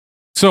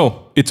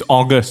So, it's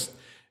August.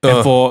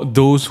 And for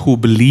those who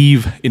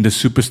believe in the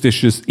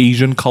superstitious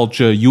Asian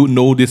culture, you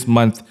know this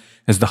month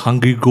as the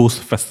Hungry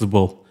Ghost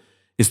Festival.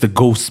 It's the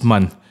ghost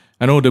month.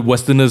 I know that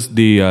Westerners,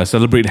 they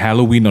celebrate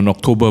Halloween on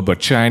October, but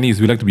Chinese,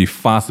 we like to be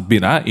fast a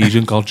bit,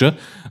 Asian culture.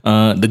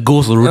 The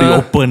ghosts are already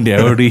open,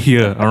 they're already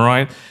here, all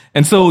right?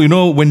 And so,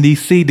 when they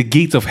say the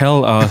gates of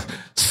hell are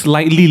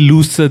slightly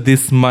looser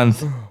this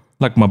month,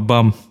 like my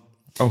bum.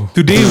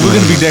 Today, we're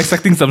going to be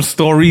dissecting some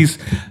stories.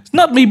 It's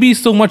not maybe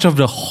so much of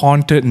the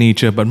haunted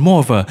nature, but more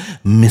of a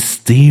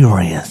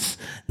mysterious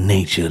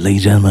nature.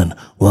 Ladies and gentlemen,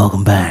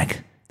 welcome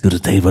back to the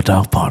Table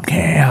Talk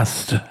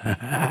Podcast.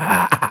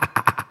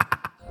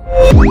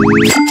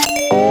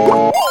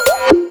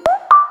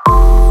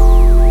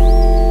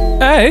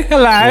 Hey,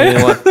 hello.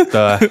 Hey, what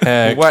the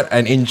heck? What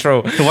an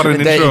intro. What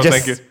an intro,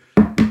 thank you.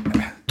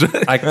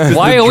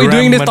 Why are we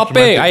doing this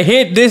topic? I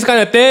hate these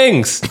kind of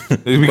things.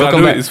 We gotta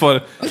do it. It's for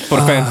the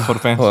fans. For the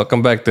fans.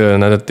 Welcome back to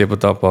another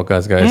Tabletop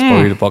podcast, guys.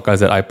 Probably the podcast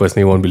that I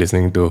personally won't be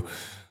listening to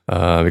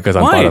because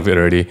I'm part of it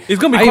already. It's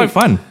gonna be quite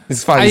fun.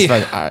 It's fun.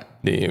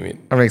 Damn it.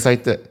 I'm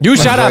excited. You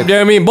shut up,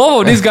 Jeremy.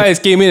 Both of these guys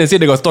came in and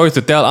said they got stories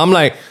to tell. I'm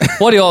like,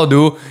 what do y'all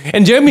do?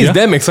 And Jeremy is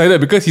damn excited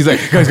because he's like,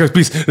 guys,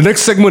 please, the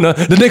next segment,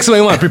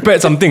 I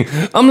prepared something.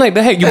 I'm like,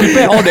 the heck, you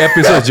prepared all the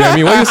episodes,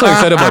 Jeremy. Why are you so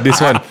excited about this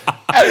one?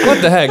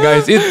 What the heck,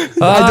 guys?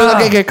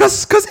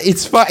 Cause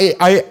it's fun.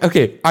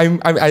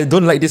 I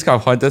don't like this kind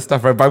of haunted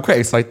stuff, right? But I'm quite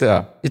excited.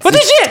 What the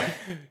shit?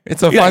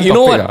 It's a fun you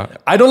know topic.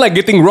 what? I don't like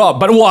getting robbed,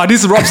 but wow,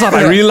 this rob stuff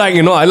I really like.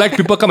 I like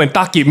people come and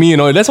target me.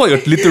 That's what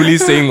you're literally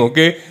saying,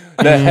 okay?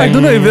 I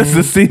don't know if that's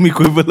the same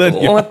equivalent.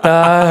 What the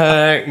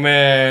heck,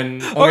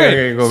 man?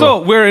 Okay,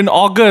 go. We're in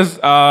August.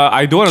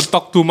 I don't want to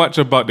talk too much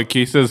about the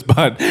cases,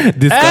 but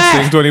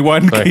discussing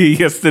 21K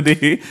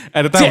yesterday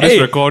at the time of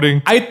this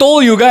recording. I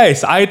told you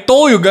guys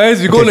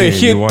we're going to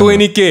hit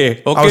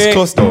 20K. Okay, I was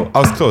close though.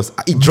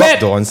 It dropped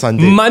though on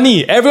Sunday.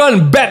 Money.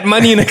 Everyone bet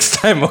money next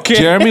time, okay?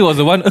 Jeremy was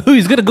the one,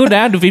 he's going to go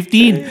down to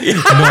 15.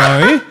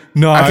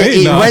 No.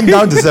 It went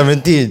down to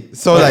 17.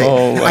 So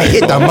I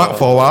hit the mark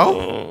for a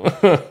while.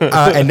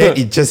 And then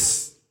it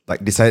just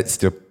decides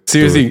to...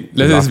 Seriously,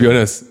 let's be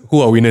honest.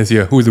 Who are winners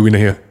here? Who is the winner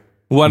here?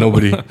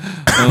 Nobody.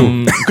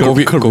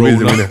 COVID is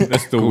the winner.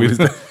 That's the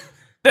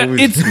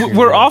winner.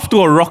 We're off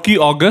to a rocky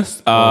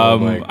August.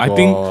 I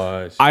think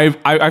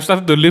I've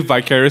started to live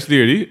vicariously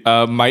already.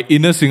 My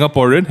inner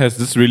Singaporean has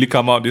just really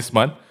come out this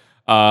month.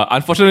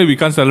 Unfortunately, we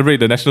can't celebrate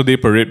the National Day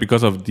Parade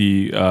because of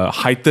the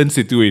heightened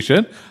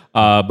situation.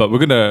 But we're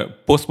going to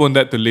postpone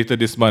that to later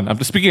this month. I'm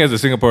just speaking as a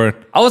Singaporean.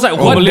 I was like,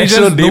 what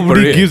National Day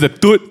nobody Parade? gives a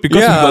toot because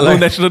we got no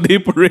National Day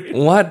Parade.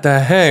 What the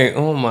heck?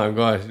 Oh my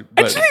gosh.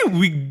 Actually,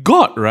 we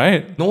got,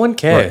 right? No one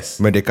cares.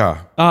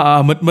 Merdeka.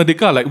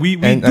 Merdeka, we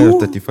and do.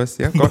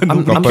 31st, got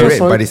I'm parade,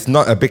 so but it's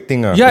not a big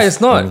thing. Yeah,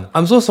 it's not.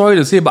 I'm so sorry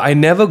to say, but I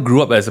never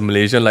grew up as a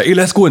Malaysian. Like, hey,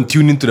 let's go and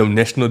tune into the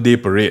National Day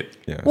Parade.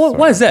 Yeah,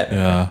 what is that?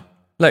 Yeah.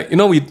 Like,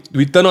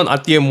 we turn on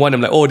RTM1, I'm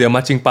like, oh, they're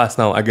marching past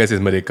now. I guess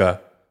it's Merdeka.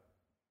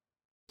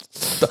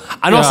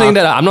 I'm not saying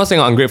that. I'm not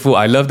saying I'm ungrateful.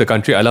 I love the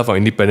country. I love our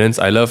independence.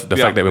 I love the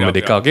fact that we're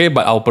Merdeka, okay?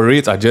 But our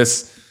parades are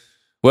just,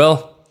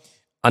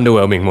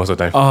 underwhelming most of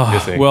the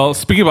time. Well,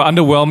 speaking about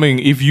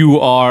underwhelming, if you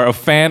are a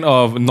fan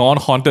of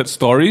non-haunted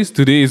stories,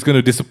 today is going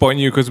to disappoint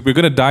you because we're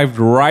going to dive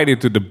right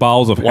into the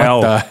bowels of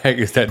hell. What the heck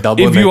is that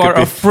double If you are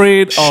negative?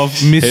 afraid of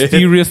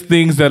mysterious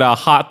things that are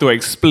hard to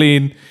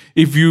explain,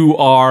 if you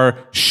are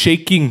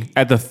shaking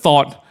at the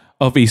thought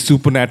of a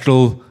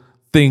supernatural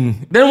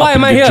thing, then why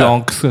am I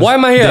here? Why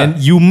am I here? Then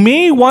you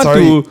may want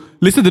to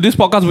listen to this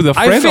podcast with a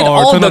friend fit or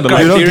all turn the on the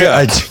criteria.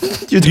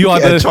 light. You don't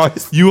get a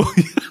choice.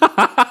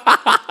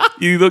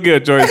 You don't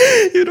get a choice.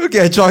 You don't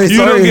get a choice. You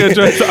don't get a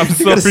choice. I'm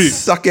sorry.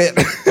 Suck it.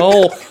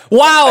 Oh,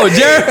 wow,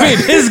 Jeremy,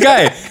 this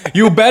guy.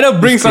 You better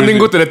bring something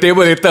good to the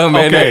table later,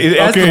 man. Okay, It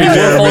has to be okay, worth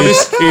Jeremy. all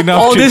this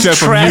Enough chit-chat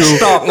from trash you.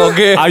 talk,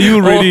 okay? Are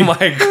you ready? Oh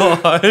my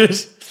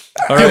gosh.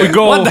 All Here we right,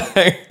 go. What the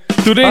heck?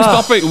 Today's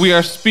topic, we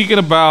are speaking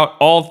about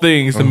all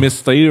things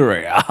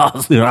mysterious.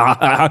 Let's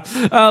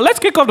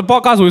kick off the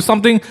podcast with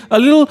something a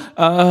little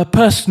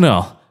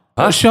personal.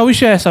 Shall we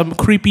share some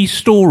creepy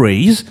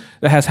stories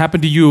that has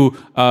happened to you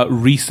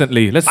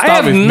recently? Let's I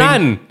start have with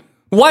none.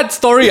 What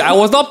story? I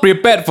was not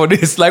prepared for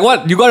this. Like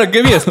what? You gotta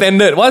give me a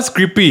standard. What's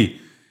creepy?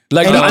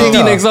 Like Anything, the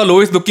auntie next door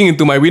always looking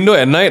into my window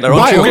at night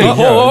around 3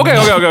 o'clock.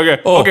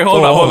 Okay,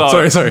 hold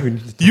on. Sorry.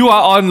 You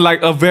are on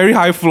like a very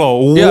high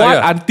floor. Yeah, what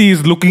yeah. auntie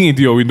is looking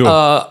into your window?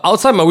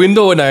 Outside my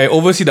window when I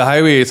oversee the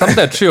highway, sometimes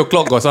at 3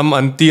 o'clock got some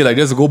auntie like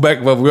just go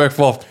back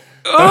forth.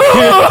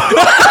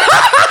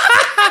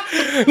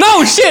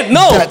 No, shit,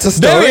 no. That's a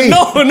story.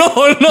 Damn it,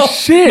 no.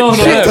 Shit, no.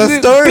 That's a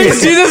story.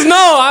 Please, Jesus,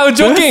 no. I was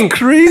joking. That's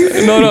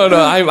crazy. No.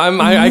 I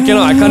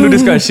can't do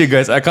this kind of shit,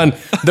 guys. I can't.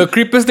 The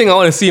creepiest thing I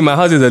want to see in my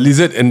house is a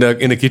lizard in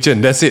the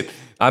kitchen. That's it.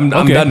 I'm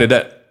done with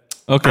that.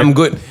 Okay. I'm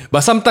good.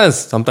 But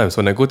sometimes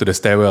when I go to the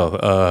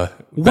stairwell,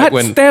 What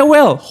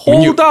stairwell?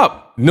 Hold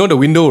up. You know the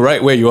window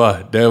right where you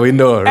are? The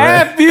window,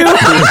 right? F you.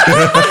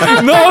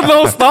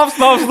 No, stop.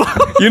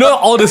 You know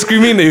all the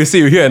screaming that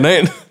you hear at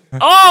night?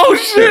 Oh,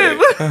 shit.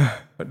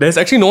 There's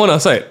actually no one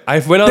outside.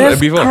 I've went out There's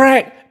before.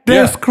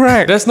 There's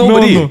crack. There's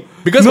nobody. No.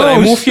 Because when I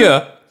No, move shit.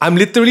 here, I'm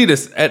literally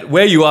this at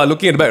where you are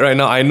looking at the back right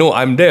now. I know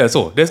I'm there.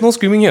 So there's no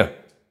screaming here.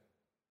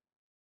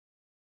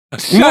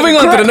 Moving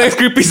on to the next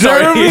creepy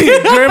story.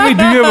 Jeremy,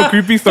 do you have a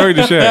creepy story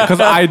to share? Because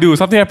I do.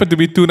 Something happened to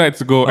me 2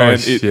 nights ago, and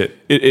shit.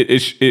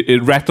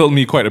 it rattled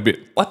me quite a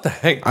bit. What the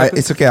heck?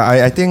 It's okay.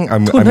 I think I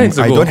nights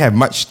ago. don't have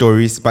much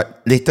stories,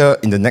 but later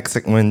in the next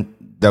segment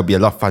there'll be a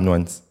lot of fun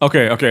ones.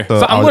 Okay. So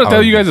I'm I'll- going to tell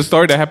I'll- you guys a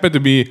story that happened to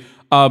me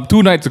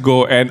 2 nights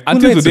ago, and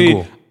until nights today,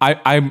 ago?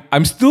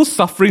 I'm still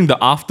suffering the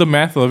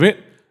aftermath of it.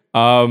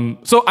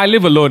 So I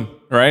live alone,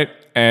 right?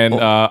 And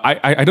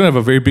I don't have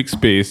a very big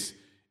space.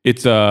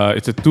 It's a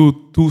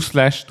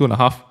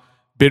 2/2.5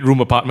 bedroom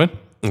apartment,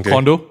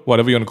 condo,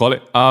 whatever you want to call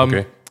it.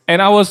 Okay. And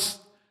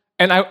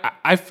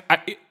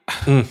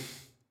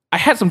I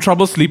had some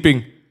trouble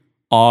sleeping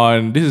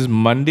on, this is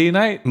Monday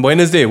night.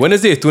 Wednesday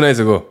is 2 nights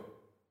ago.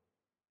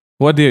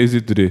 What day is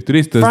it today? Today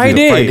is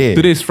Thursday. Friday.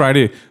 Today is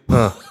Friday.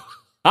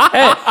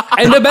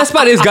 And the best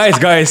part is,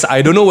 guys,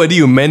 I don't know whether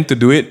you meant to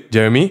do it,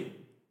 Jeremy.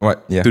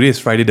 What? Yeah. Today is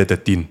Friday the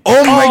 13th.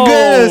 Oh my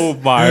goodness! Oh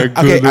my goodness.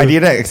 Okay, I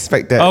didn't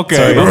expect that. Okay.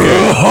 Sorry.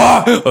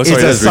 Oh, It's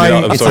sorry, a that's really sign.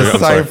 loud. I'm It's sorry, a I'm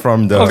sign sorry.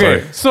 from the.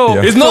 Okay, so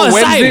It's not a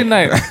Wednesday sign.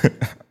 night.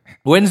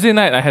 Wednesday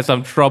night, I had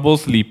some trouble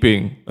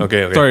sleeping.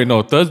 Okay. Sorry,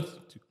 no, Thursday.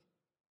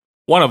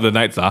 One of the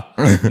nights, I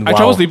Wow.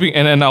 trouble sleeping,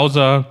 and then I was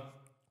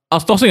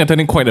tossing and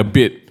turning quite a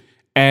bit.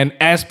 And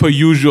as per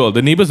usual,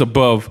 the neighbors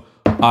above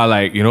are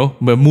like,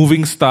 we're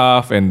moving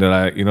stuff, and they're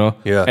like,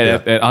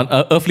 at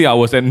unearthly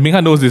hours. And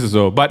Minghan knows this as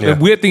well. But the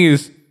weird thing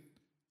is,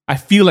 I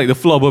feel like the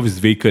floor above is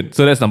vacant.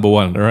 So that's number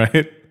one, right?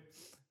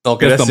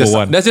 Okay, That's number just,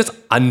 one. That's just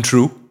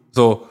untrue.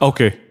 So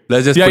Okay.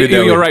 let's just Yeah, put it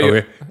that you're way. right.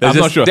 Okay. I'm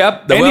not sure.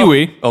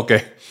 Anyway.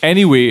 Okay.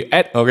 Anyway,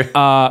 Okay.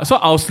 so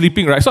I was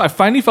sleeping, right? So I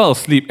finally fell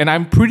asleep, and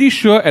I'm pretty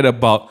sure at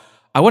about,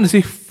 I want to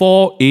say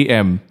 4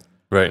 a.m.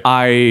 Right.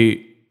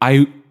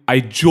 I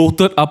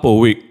jolted up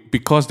awake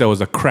because there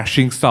was a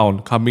crashing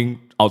sound coming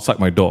outside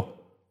my door.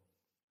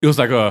 It was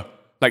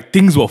like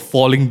things were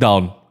falling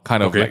down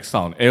kind of Okay. like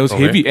sound. And it was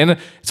Okay. heavy. And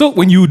so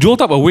when you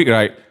jolt up awake,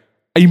 right,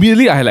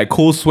 immediately I had like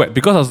cold sweat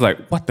because I was like,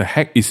 what the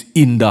heck is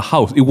in the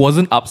house? It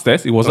wasn't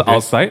upstairs. It wasn't Okay.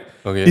 outside.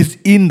 Okay. It's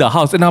in the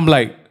house. And I'm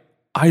like,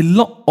 I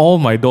lock all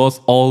my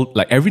doors,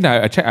 every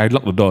night I check, I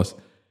lock the doors.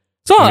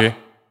 So, Okay.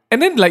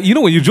 and then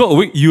when you jolt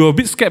awake, you're a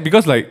bit scared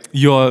because like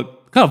you're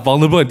kind of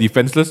vulnerable and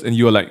defenseless, and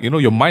you're like,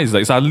 your mind is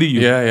like suddenly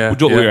you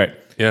jolt awake, right?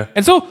 Yeah.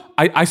 And so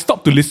I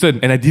stopped to listen,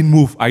 and I didn't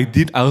move. I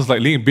was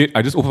like laying in bed.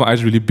 I just opened my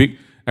eyes really big.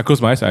 I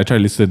closed my eyes and I tried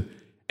to listen.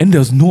 And there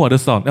was no other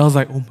sound. And I was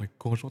like, oh my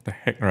gosh, what the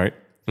heck, right?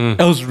 It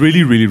was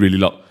really, really, really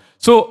loud.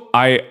 So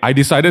I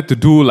decided to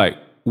do like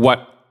what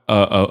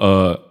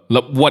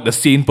the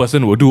sane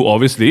person would do,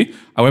 obviously.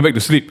 I went back to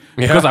sleep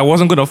because I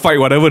wasn't going to fight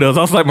whatever that was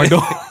outside my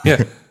door.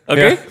 Yeah.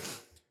 Okay? Yeah.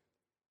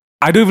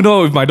 I don't even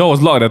know if my door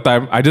was locked at the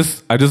time. I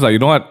just like, you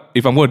know what?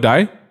 If I'm going to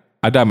die,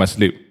 I die in my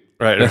sleep.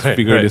 Let's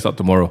figure this out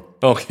tomorrow.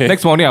 Okay.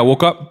 Next morning, I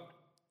woke up.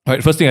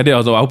 Right, first thing I did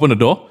was I opened the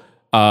door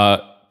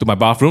to my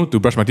bathroom to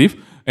brush my teeth,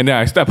 and then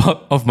I stepped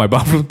out of my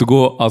bathroom to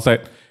go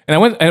outside. And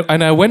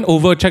I went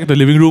over, checked the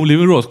living room.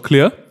 Living room was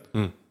clear.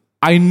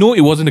 I know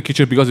it wasn't the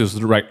kitchen because it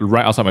was right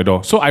outside my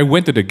door. So I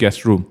went to the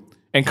guest room,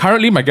 and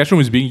currently my guest room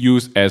is being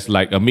used as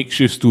like a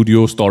makeshift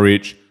studio,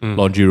 storage,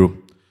 laundry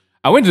room.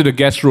 I went to the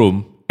guest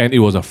room, and it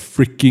was a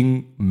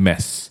freaking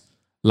mess.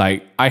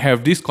 Like, I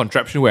have this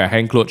contraption where I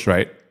hang clothes,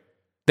 right?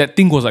 That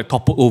thing was like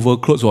toppled over,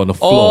 clothes were on the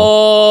floor.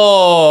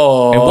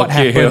 Oh. And what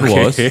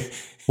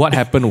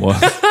happened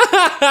was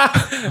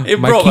It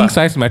my broke. king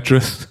size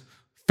mattress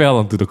fell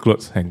onto the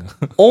clothes hanger.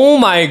 Oh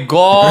my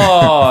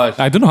god.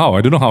 I don't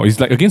know how. It's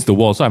like against the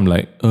wall. So I'm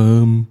like,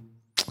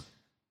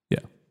 yeah.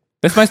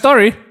 That's my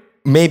story.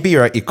 Maybe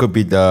right, it could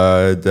be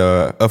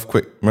the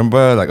earthquake.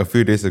 Remember, like a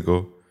few days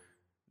ago.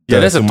 Yeah,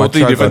 that's a Sumatra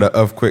totally different. got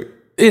an earthquake.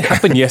 It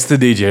happened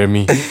yesterday,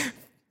 Jeremy.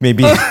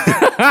 Maybe.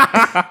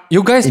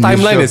 You guys'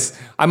 timeline is.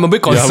 I'm a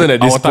bit concerned at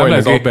this Our point. timeline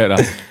is Okay? all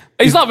bad.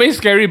 It's not very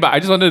scary, but I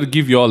just wanted to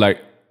give you all like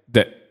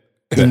that.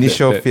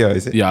 Initial fear,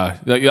 is it? Yeah.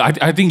 Like,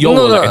 I think you all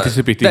were like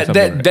anticipating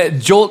something. Right? That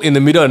jolt in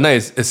the middle of the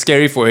night is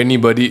scary for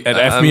anybody. And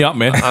F me up,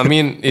 man. I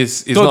mean,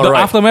 it's So not the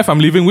right. aftermath I'm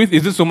living with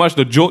isn't so much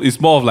the jolt,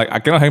 it's more of like I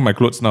cannot hang my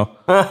clothes now.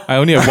 I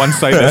only have one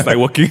side that's like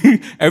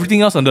working.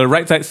 Everything else on the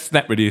right side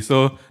snap already.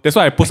 So that's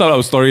why I post out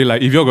a story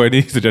like, if you all got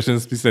any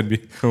suggestions, please send me.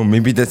 Oh,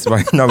 maybe that's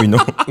why now we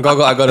know. I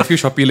got a few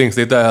Shopee links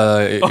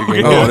later. You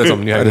can Oh, order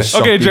some new okay. items.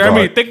 Okay, Shopee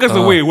Jeremy, God. take us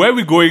away. Where are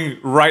we going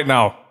right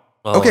now?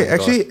 Okay,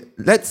 actually,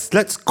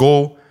 let's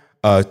go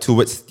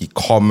towards the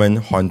common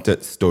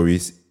haunted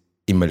stories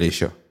in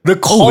Malaysia. The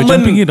We're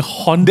jumping common. in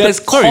haunted.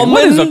 There's Sorry,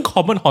 what is a common-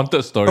 common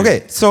haunted story?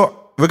 Okay,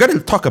 so we're going to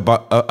talk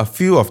about a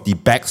few of the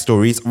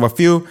backstories of a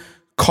few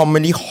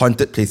commonly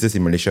haunted places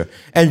in Malaysia.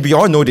 And we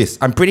all know this.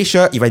 I'm pretty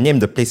sure if I name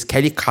the place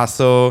Kelly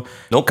Castle,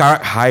 Nope.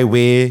 Karak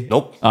Highway,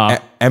 Nope.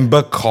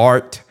 Amber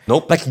Court.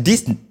 Nope. Like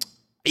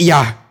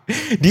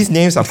these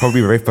names are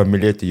probably very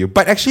familiar to you.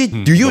 But actually,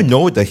 do you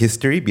know the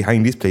history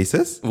behind these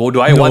places? What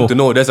do I want to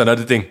know? That's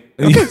another thing.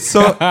 Okay, so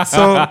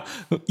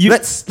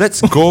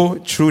let's go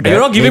through that. You're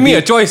not giving me a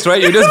Maybe- choice,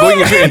 right? You're just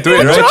going straight into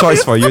it, No right?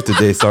 choice for you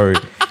today, sorry.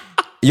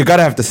 You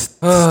gotta have to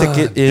stick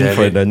it in damn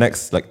for it. the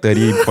next like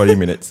 30, 40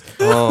 minutes.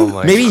 Oh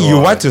my Maybe God. you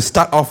want to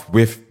start off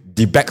with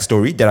the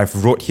backstory that I've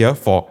wrote here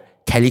for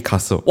Kelly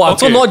Castle. Wow,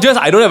 so Okay. not just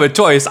I don't have a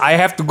choice, I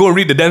have to go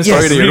read the damn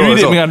story Yes, that you Read wrote.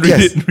 it, also. man. Read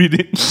Yes. it. Read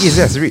it.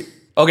 Yes, read.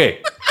 Okay,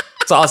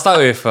 so I'll start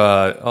with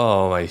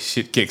oh my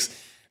shit kicks.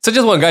 So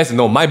just want guys to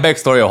know my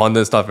backstory of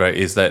haunted stuff, right?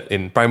 Is that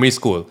in primary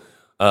school,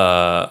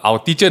 our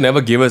teacher never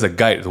gave us a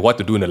guide to what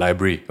to do in the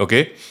library.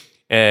 Okay,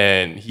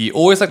 and he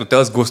always like to tell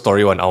us ghost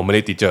story on our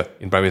Malay teacher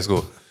in primary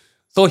school.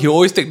 So he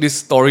always take this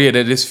story and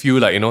then this few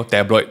like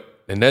tabloid,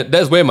 and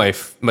that's where my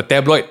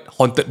tabloid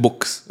haunted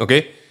books.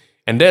 Okay,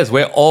 and that's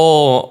where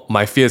all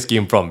my fears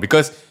came from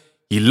because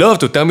he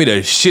loved to tell me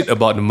the shit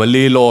about the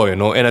Malay law,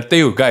 and I tell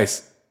you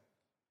guys.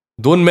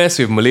 Don't mess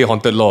with Malay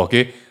haunted law,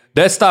 okay?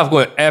 That stuff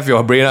going to F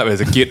your brain up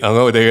as a kid. I'm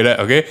going to tell you that,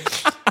 okay?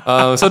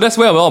 So that's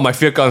where all my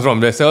fear comes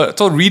from.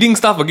 So reading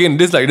stuff again,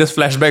 this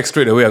flashback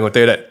straight away. I'm going to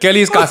tell you that.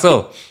 Kelly's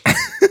Castle.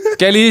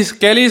 Kelly's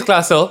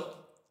Castle.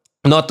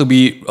 Not to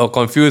be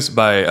confused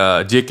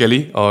by J.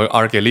 Kelly or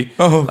R. Kelly.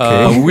 Oh,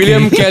 okay.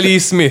 William Kelly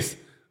Smith.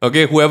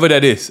 Okay, whoever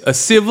that is. A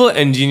civil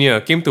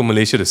engineer came to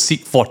Malaysia to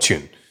seek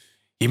fortune.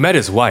 He met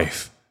his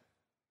wife.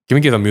 Can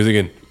we get some music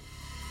in?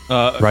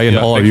 Ryan,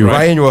 all of thanks, you. Ryan.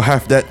 Ryan will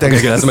have that. Thanks.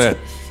 Okay, that's man.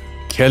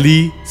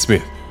 Kelly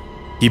Smith.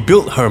 He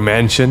built her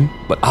mansion,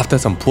 but after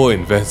some poor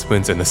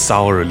investments and a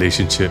sour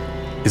relationship,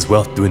 his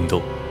wealth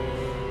dwindled.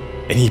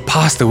 And he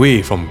passed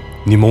away from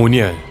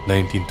pneumonia in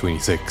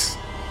 1926.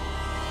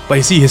 But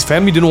you see, his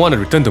family didn't want to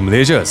return to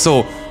Malaysia,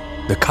 so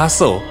the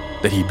castle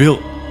that he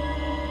built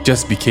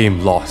just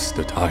became lost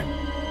to time.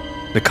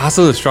 The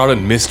castle is shrouded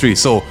in mystery,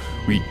 so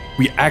we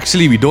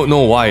don't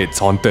know why it's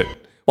haunted.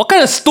 What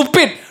kind of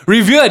stupid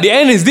review at the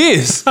end is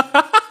this?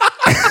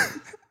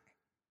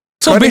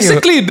 So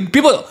basically,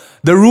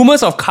 the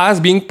rumors of cars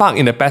being parked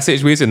in the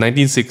passageways in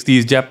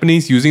 1960s,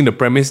 Japanese using the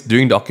premise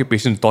during the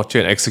occupation to torture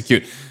and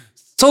execute.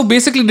 So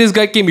basically, this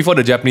guy came before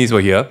the Japanese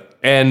were here,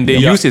 and they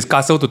used his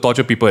castle to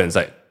torture people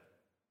inside.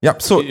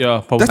 Yep. So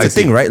Yeah, probably. that's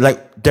the thing, right?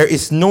 Like there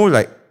is no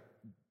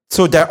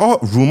so they're all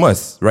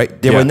rumors,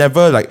 right? They were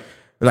never like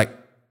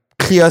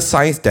clear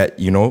signs that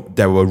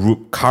there were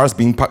cars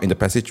being parked in the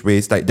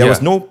passageways. Like there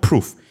was no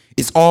proof.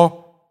 It's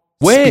all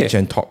speech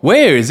and talk.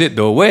 Where is it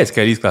though? Where is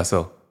Kelly's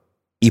castle?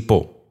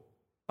 Ipoh.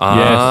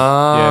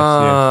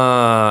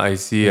 Ah, I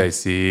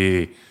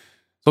see.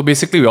 So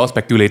basically, we're all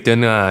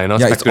speculating, Yeah, it's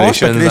all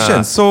speculations.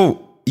 speculation.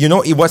 So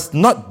it was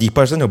not the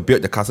person who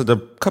built the castle. The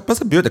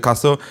person built the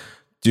castle,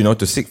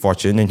 to seek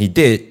fortune, and he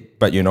did.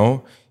 But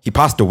he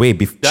passed away.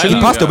 He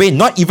passed away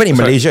not even in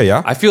Malaysia.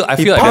 Yeah, I feel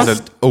he like there's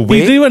passed a- away.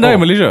 He didn't even die in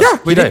Malaysia. Yeah,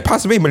 he Where did died?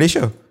 pass away in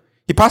Malaysia.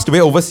 He passed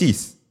away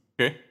overseas.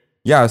 Okay.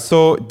 Yeah,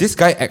 so this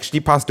guy actually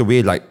passed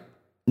away like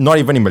not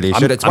even in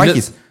Malaysia. That's I'm why just-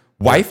 his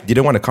wife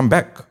didn't want to come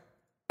back.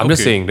 I'm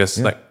just saying, there's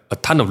like a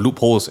ton of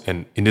loopholes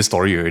in this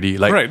story already.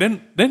 Like Right.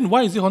 Then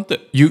why is it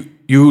haunted?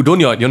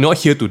 you're not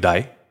here to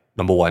die.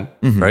 Number one,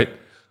 right?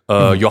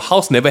 Your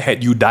house never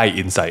had you die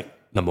inside.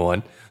 Number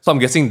one. So I'm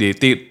guessing they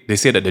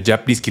say that the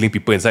Japanese killing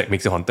people inside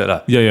makes it haunted,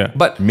 lah. Yeah.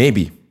 But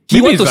Maybe. he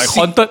Maybe want it's to like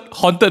seek,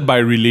 haunted by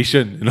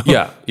relation.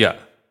 yeah.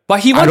 But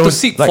he want to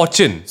seek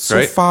fortune, so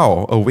right?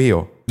 far away.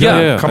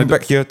 Yeah. Come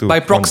back here to By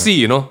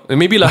proxy, And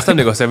maybe last time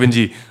they got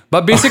 7G.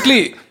 But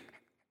basically,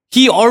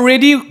 he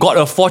already got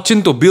a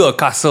fortune to build a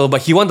castle,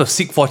 but he want to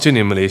seek fortune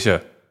in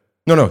Malaysia.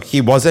 No,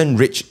 he wasn't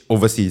rich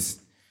overseas.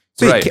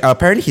 So Right.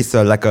 apparently he's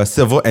like a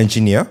civil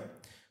engineer.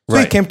 So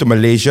he Right. came to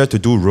Malaysia to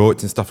do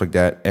roads and stuff like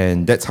that,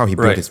 and that's how he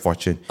built Right. his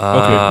fortune.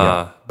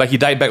 But he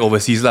died back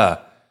overseas, lah.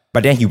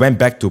 But then he went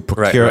back to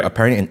procure right.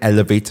 apparently an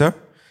elevator.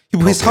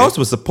 His house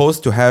was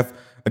supposed to have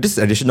this is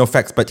additional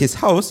facts, but his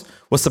house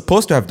was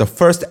supposed to have the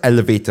first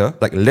elevator,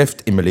 like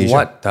lift in Malaysia.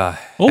 What the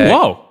Oh, heck?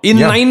 wow. In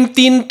Yeah.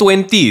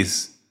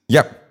 1920s.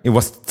 Yep. It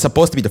was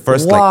supposed to be the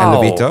first Wow.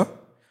 elevator.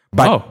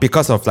 But Wow.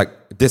 because of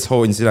this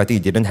whole incident, I think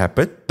it didn't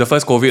happen. The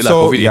first COVID,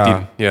 So,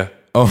 COVID-18. Yeah.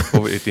 Oh.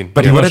 COVID-18.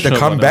 But he I'm not wanted to sure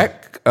come about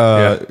back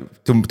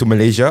to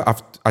Malaysia.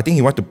 I think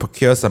he wanted to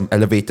procure some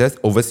elevators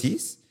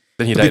overseas.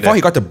 Then he So died before there.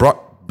 he got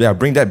to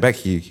bring that back,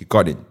 he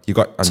got it. He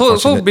got So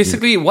unfortunately-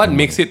 basically, what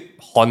makes it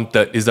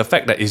haunted is the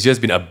fact that it's just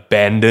been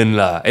abandoned,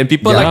 lah. And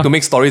people Yeah. like to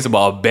make stories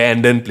about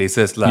abandoned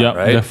places, lah. Yeah,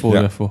 Right?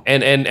 therefore.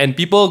 And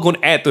people going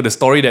to add to the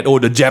story that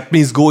the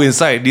Japanese go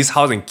inside this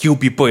house and kill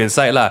people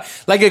inside, lah.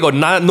 Like they got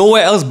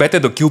nowhere else better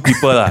to kill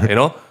people, lah.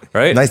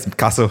 Right? nice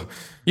castle.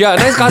 Yeah,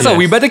 nice castle.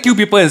 We better kill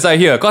people inside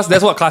here because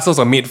that's what castles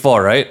are made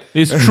for, right?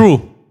 It's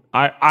true.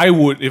 I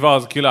would, if I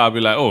was a killer, I'd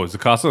be like, oh, it's a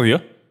castle here.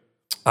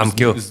 I'm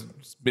killed.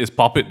 It's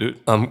pop it, dude.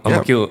 I'm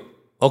killed.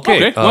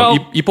 Okay. Okay, well,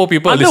 Ipoh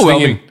people listening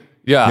underwhelming. in.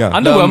 Yeah.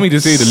 Underwhelming to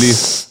say the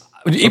least.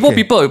 Ipoh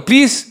people,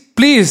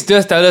 please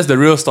just tell us the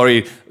real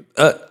story.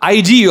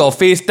 IG or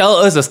face, tell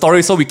us the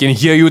story so we can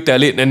hear you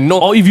tell it and know.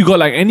 Or if you got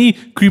like any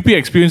creepy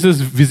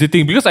experiences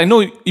visiting, because I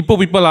know Ipoh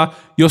people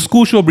your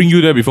school sure bring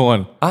you there before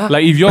one.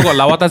 Like if you got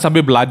lawatan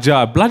sambil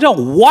belajar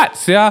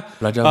what? Yeah.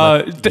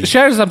 Belajar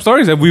Share some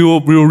stories and we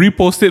will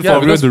repost it for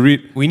everyone because to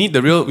read. we need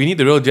the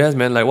real jazz,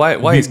 man. Like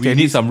why is We Kelly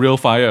need some real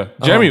fire.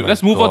 Jeremy, my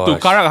let's move on to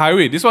gosh. Karak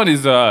Highway. This one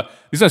is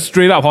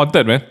straight up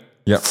haunted, man.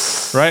 Yep.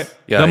 right?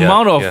 Yeah, the yeah,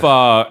 amount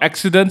of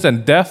accidents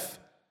and death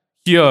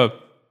here,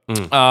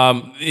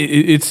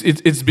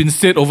 it's been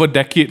said over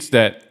decades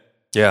that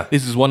Yeah.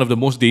 this is one of the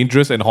most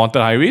dangerous and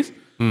haunted highways.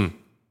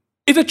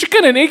 It's a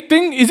chicken and egg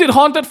thing. Is it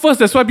haunted first?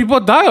 That's why people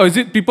die, or is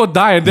it people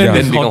die and then Yeah.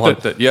 it's Then become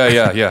haunted?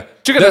 haunted. Yeah.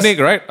 Chicken and egg,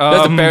 right?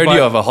 That's the parody but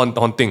of a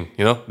haunting,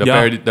 you know? The Yeah.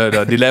 parody,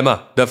 the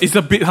dilemma. It's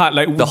a bit hard.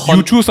 Like you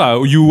haunt- choose,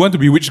 you want to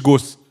be which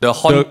ghost? The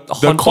haunt- the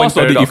haunt cause point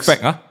or the paradox.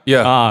 effect, huh?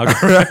 Yeah.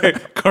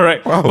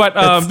 Correct. Wow,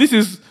 But this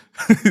is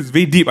it's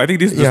very deep. I think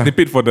this is the Yeah.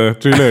 snippet for the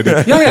trailer.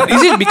 Yeah.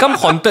 Is it become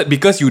haunted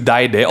because you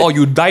died there, or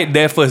you died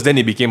there first, then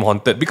it became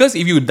haunted? Because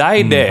if you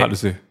died there, hard to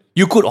say.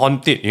 you could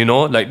haunt it, you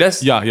know? Like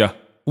that's Yeah.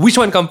 which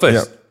one come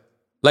first? Yeah.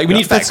 Like we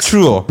need facts. That's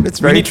true. It's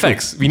We very need true.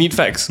 facts. We need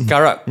facts.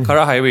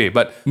 Kara Highway.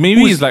 But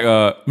Maybe it's like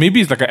a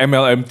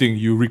MLM thing.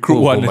 You recruit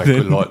Oh, one my and,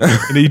 then, good lord.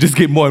 and then you just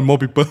get more and more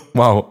people.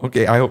 Wow.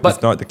 Okay. I hope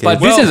it's not the case. But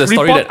this Well, is a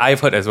story report- that I've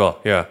heard as well.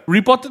 Yeah.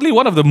 Reportedly,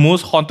 one of the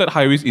most haunted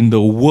highways in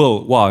the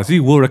world. Wow, see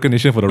world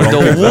recognition for the wrong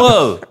The place.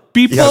 world.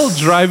 People Yes.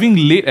 driving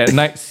late at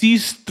night see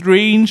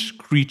strange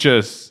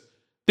creatures.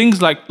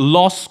 Things like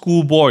lost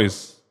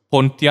schoolboys,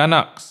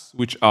 Pontianaks,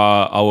 which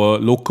are our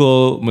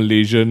local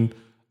Malaysian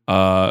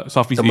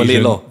Southeast The Malay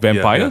Asian law.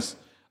 vampires,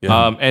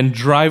 Yeah. and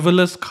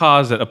driverless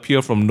cars that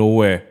appear from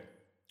nowhere.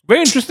 Very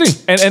interesting.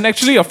 And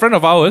actually, a friend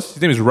of ours,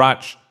 his name is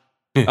Raj,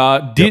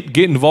 did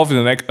get involved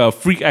in a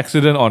freak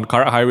accident on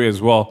Karak Highway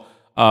as well.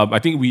 I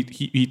think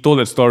he told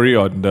that story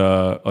on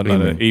the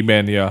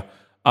Amen. Yeah.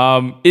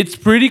 It's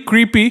pretty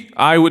creepy,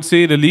 I would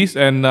say the least.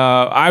 And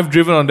I've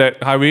driven on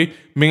that highway.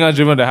 Minga's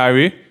driven on the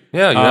highway.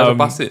 Yeah, you have to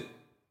pass it.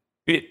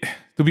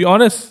 To be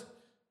honest,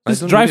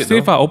 just don't drive need it,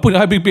 safer. Open your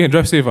high big and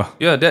drive safer.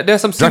 Yeah,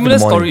 there's some Drive in similar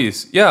the morning.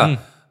 stories. Yeah.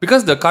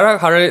 Because the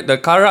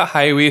Karak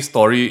Highway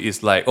story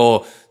is like,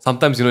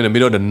 sometimes, you know, in the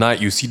middle of the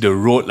night, you see the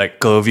road like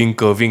curving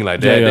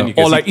like that. Then you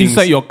can Or see like things.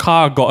 inside your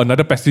car got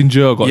another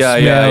passenger, got smell.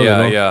 you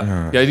know.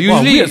 Yeah, Wow,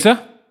 usually, weird, sir.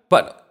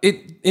 but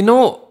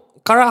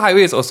Karak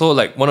Highway is also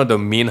like one of the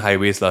main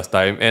highways last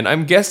time, and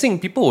I'm guessing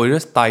people were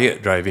just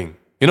tired driving.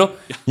 You know,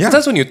 Yeah.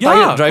 sometimes when you're Yeah,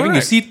 tired driving,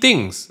 correct. you see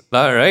things,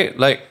 right?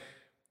 Like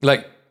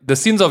the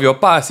sins of your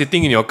past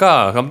sitting in your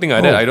car, something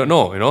like that. I don't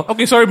know. You know.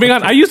 Okay, sorry,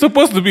 Mingan. Are you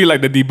supposed to be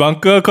like the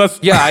debunker? Because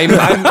Yeah,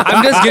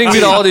 I'm just getting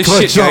rid of all this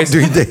Good shit, job guys.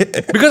 doing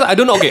that. Because I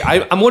don't know. Okay,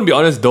 I'm going to be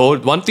honest though.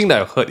 One thing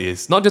that I've heard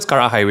is not just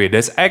Karak Highway.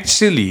 There's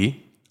actually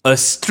a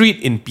street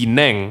in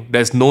Penang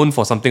that's known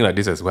for something like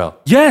this as well.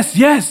 yes,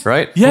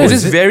 Right? yes.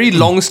 There's this very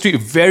long street,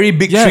 very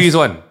big Yes. trees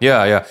one.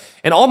 Yeah.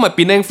 And all my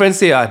Penang friends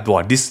say,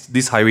 wow,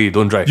 this highway you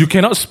don't drive. You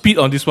cannot speed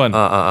on this one.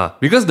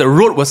 Because the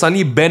road was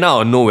suddenly bent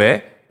out of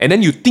nowhere, and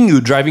then you think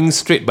you're driving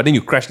straight, but then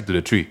you crash into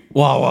the tree.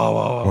 Wow.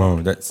 Wow,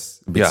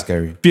 that's a bit Yeah.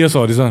 scary. Fierce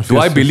or this one? Do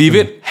I believe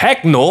it?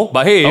 Heck no.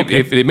 But hey, Okay.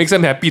 if it makes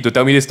them happy to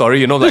tell me this story,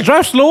 you know, Just like,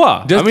 drive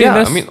slower. Just-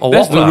 or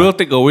that's walk the lah. real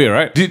takeaway,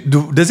 right?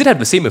 does it have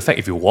the same effect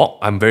if you walk?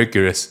 I'm very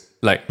curious.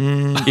 Like,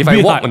 if I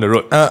Bit walk hard. on the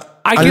road.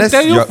 I can Unless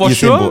tell you you're for Usain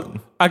sure. Bolt.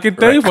 I can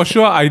tell you for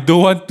sure. I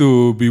don't want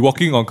to be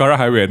walking on Karak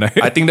Highway at night.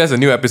 I think that's a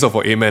new episode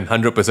for Amen,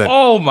 100%.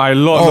 Oh my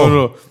lord!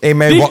 No.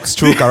 Amen walks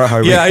through Karak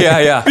Highway.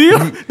 Yeah.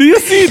 Do you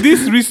see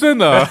this recent?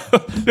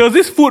 There was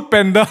this food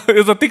panda. It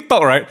was a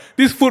TikTok, right?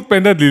 This food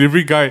panda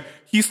delivery guy.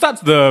 He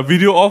starts the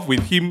video off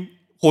with him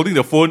holding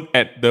the phone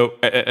at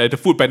the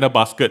food panda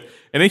basket,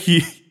 and then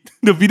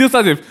the video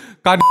starts with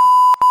 "Can't."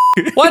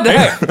 What the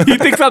heck? He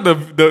takes out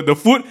the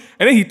food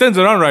and then he turns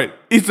around, right?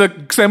 It's a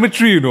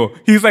cemetery, you know.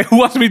 He's like,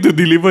 who asked me to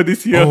deliver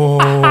this here? Oh,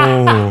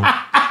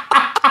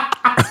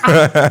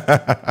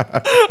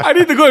 I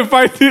need to go and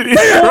find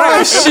it.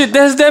 Right, shit,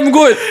 that's damn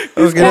good.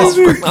 okay, that's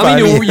quite I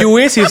mean, funny. you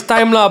waste his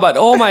time lah, but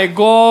oh my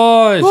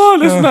gosh. Oh,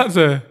 that's nuts,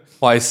 eh.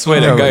 Oh, I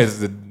swear that guy is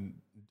the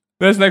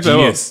That's next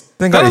genius. level.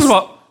 Thank Tell God us it's-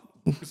 about...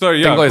 Sorry,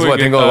 yeah. Thank God it's go what?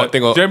 again. Thank God what?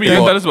 Thank God- Jeremy, thank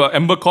you God. tell us about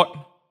Amber Court.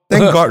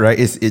 Thank God, right?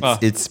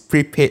 It's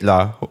prepaid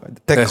lah.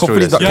 That's Hopefully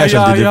true, it's not cash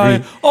on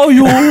delivery. Oh,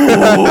 yo.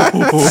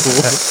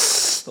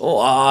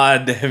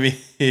 Oh, damn it.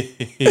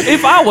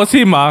 If I was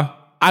him,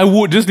 I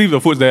would just leave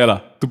the food there,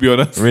 lah. To be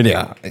honest. Really?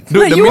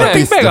 Dude, you won't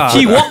think back,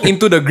 he walked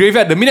into the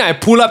graveyard. The minute I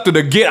pull up to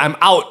the gate, I'm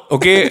out.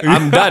 Okay,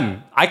 I'm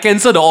done. I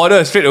cancel the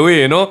order straight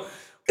away. You know,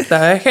 the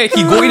heck?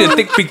 He go in and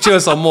take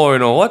pictures some more. You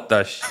know what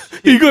the?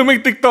 He gonna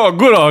make TikTok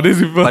good or these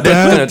people. But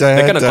that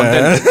kind of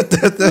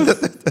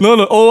content.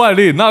 No. Oh, what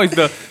is now it's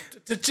the.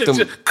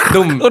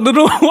 Dum. Oh,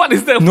 no. What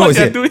is that? No, what is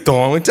they're it? doing?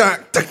 Dong,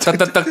 tak, tak, tak.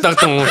 Tak, tak, tak,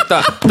 tak,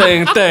 tak,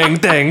 tang, tang,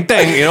 tang,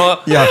 tang. You know.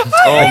 Yeah.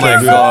 Oh my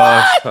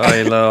gosh.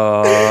 I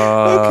love.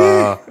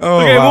 Oh,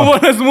 Okay, wow. move on.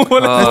 Let's move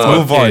on. Let's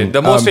move Okay, on.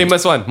 The most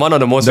famous one. One of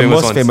the most The famous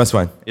most ones. famous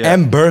one. Yeah.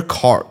 Amber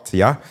Court,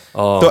 yeah?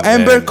 Oh, so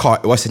Amber man.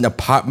 Court was an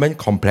apartment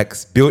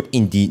complex built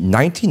in the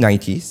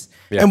 1990s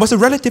Yeah. and was a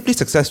relatively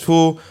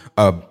successful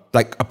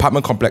like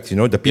apartment complex, you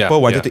know. The people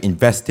Yeah, wanted yeah. to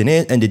invest in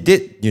it and they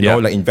did, you know,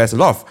 Yeah. like invest a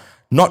lot of,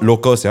 not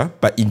locals, yeah,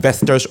 but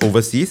investors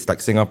overseas,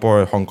 like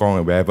Singapore, Hong Kong,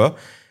 and wherever.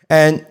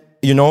 And,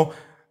 you know,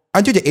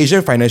 until the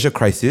Asian financial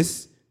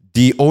crisis,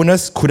 the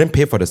owners couldn't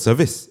pay for the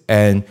service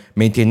and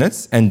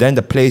maintenance, and then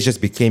the place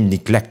just became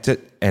neglected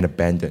and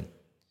abandoned.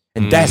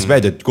 And that's where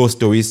the ghost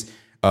stories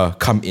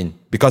come in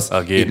because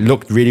Again. it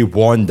looked really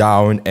worn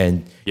down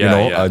and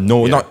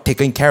not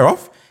taken care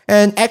of.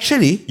 And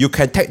actually, you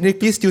can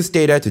technically still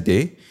stay there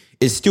today.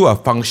 It's still a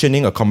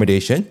functioning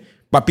accommodation,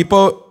 but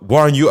people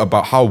warn you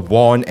about how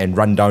worn and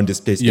run down this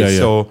place is.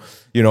 So,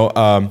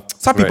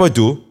 some people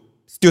do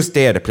still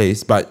stay at the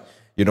place, but,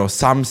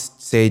 some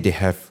say they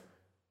have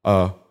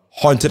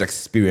haunted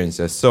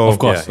experiences. So, Of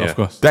course.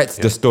 that's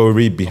the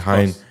story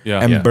behind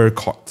Amber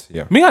Court.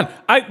 Yeah. Ming Han,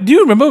 do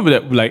you remember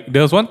that? Like,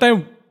 there was one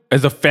time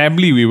as a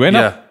family we went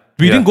up.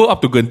 We didn't go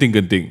up to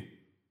Genting.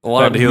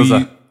 One of the hills.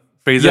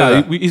 Fraser.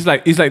 Yeah,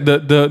 it's like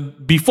the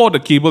before the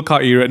cable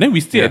car area, and then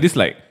we stayed at this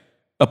like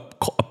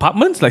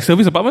apartments, like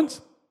service apartments.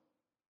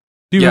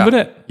 Do you remember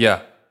that? Yeah.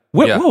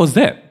 What was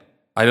that?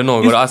 I don't know.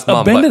 We gotta ask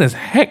mom. Abandoned as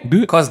heck,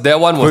 dude. Because that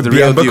one was Could the be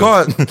real Amber deal.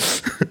 Court.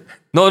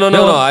 No.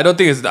 I don't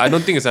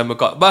think it's Amber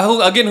Court. But who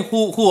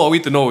are we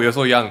to know? We're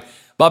so young.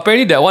 But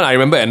apparently that one I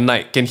remember at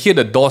night can hear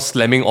the door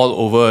slamming all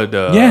over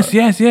the Yes.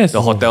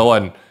 the hotel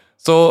one.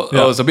 So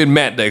I was a bit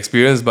mad the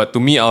experience, but to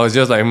me I was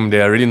just like,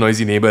 they are really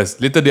noisy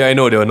neighbors. Little did I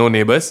know there were no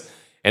neighbors,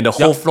 and the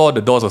whole floor the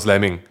doors were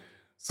slamming.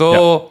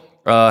 So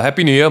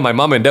Happy New Year, my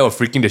mom and dad were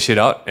freaking the shit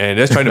out and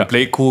just trying to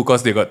play it cool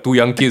because they got two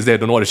young kids there,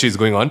 don't know what the shit is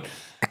going on.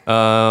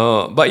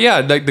 But yeah,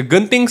 like the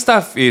Genting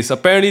stuff is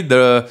apparently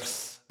the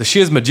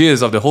shears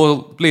majors of the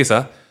whole place.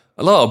 A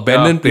lot of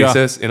abandoned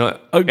places,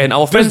 and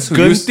our friends who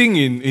used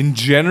Genting in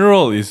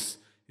general is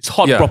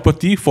hot Yeah.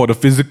 property for the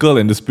physical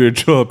and the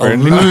spiritual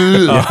apparently.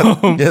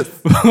 Yes.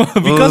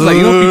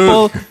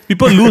 Because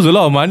people lose a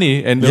lot of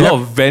money and a lot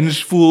of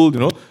vengeful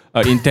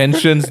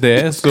intentions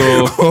there. So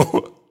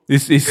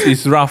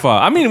it's rough.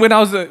 I mean, when I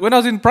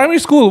was in primary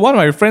school, one of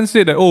my friends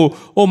said that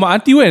my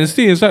auntie went and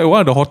stayed inside one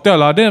of the hotel.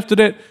 Then after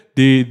that,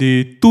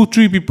 the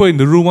 2-3 people in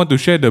the room want to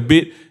share the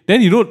bed. Then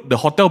the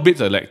hotel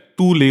beds are like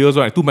 2 layers,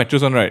 right? 2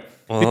 mattresses on, right?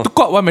 They took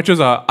out one mattress.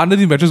 Under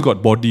the mattress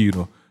got body.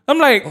 I'm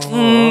like, I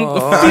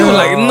feel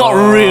like not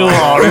real.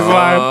 This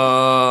one.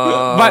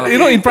 But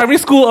in primary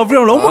school,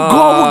 everyone was like, oh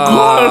my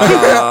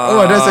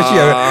god. That's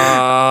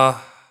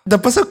actually the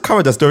person who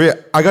covered the story.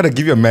 I gotta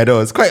give you a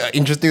medal. It's quite an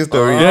interesting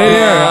story.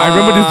 Yeah. I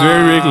remember this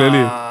very, very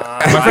clearly.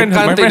 My friend,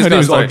 her name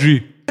is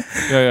Audrey.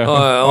 Yeah.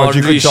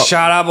 Audrey, good job.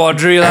 shut up,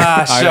 Audrey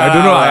lah. I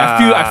don't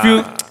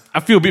know. I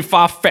feel a bit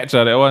far-fetched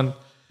that one.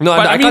 No,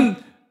 But I mean,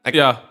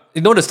 can't.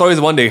 The story is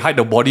one they hide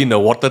the body in the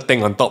water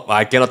tank on top.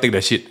 I cannot take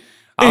that shit.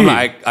 I'm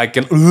like, I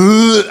cannot.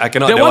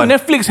 That one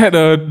Netflix had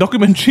a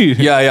documentary.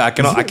 Yeah, I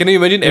cannot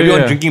imagine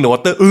everyone drinking the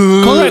water.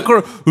 Correct.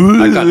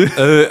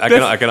 I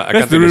cannot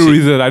That's take the that real shit.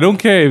 reason. I don't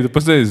care if the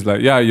person is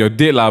like, you're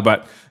dead lah,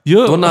 but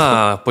Don't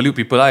pollute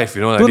people life,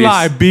 like don't this.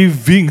 I bathe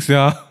Vinks,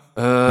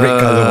 Red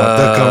color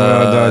water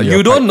coming down.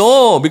 You don't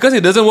know because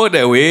it doesn't work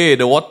that way.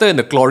 The water and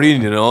the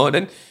chlorine,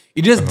 then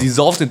it just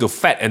dissolves into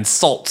fat and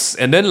salts,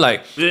 and then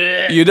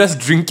you just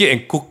drink it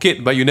and cook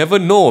it, but you never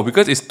know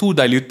because it's too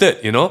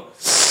diluted.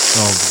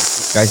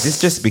 Guys,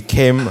 this just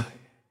became.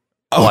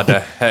 What the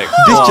heck?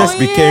 This just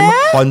became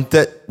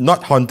haunted,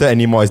 not haunted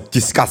anymore. It's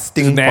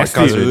disgusting Nasty.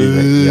 podcast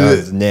already.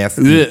 It's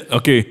nasty.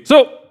 Okay,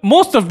 so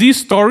most of these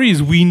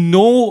stories we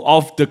know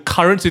of the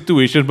current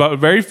situation, but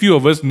very few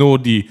of us know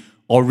the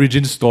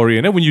origin story.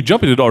 And then when you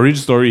jump into the origin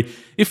story,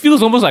 it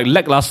feels almost like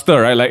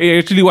lackluster, right? Like, hey,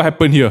 actually, what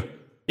happened here?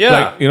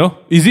 Yeah. Like,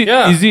 is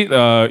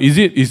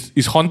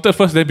it haunted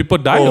first, then people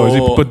die, or is it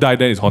people die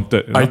then it's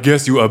haunted? I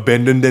guess you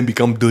abandon them,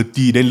 become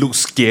dirty, then look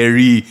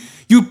scary.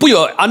 You put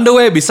your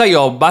underwear beside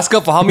your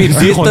basket for how many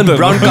days turn Haunted.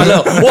 brown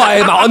color.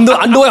 Why my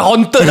underwear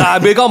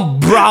haunted?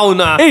 Become brown.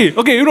 Hey,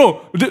 okay,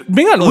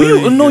 Ming Han, were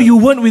you? No, you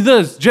weren't with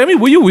us. Jeremy,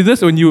 were you with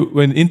us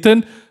when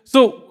intern?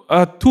 So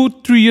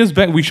 2-3 years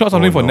back, we shot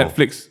something for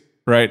Netflix,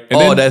 right? And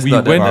then that's we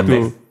not that went one.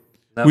 to.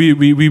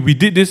 We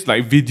did this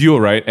like video,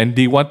 right? And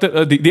they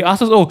wanted they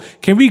asked us,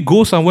 can we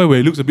go somewhere where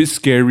it looks a bit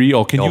scary,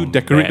 or can you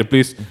decorate the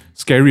place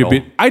scary a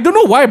bit? I don't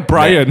know why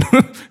Brian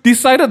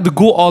decided to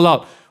go all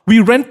out. We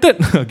rented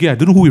again. I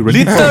don't know who we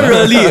rented.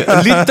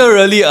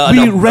 Literally, We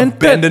an rented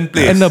abandoned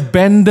place. an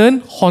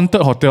abandoned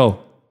haunted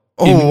hotel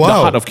in the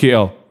heart of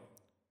KL.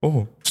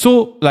 Oh.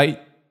 So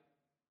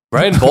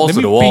Brian balls let to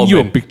me the wall. paint you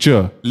a Man.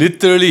 picture.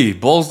 Literally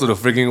balls to the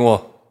freaking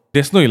wall.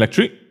 There's no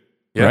electric,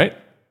 right?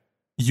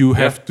 You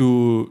have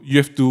to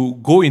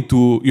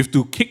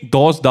kick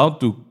doors down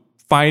to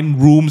find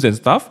rooms and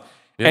stuff.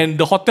 Yeah. And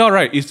the hotel,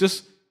 right,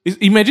 is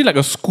imagine like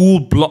a school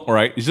block,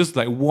 right? It's just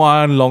like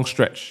one long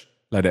stretch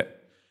like that.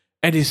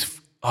 And it's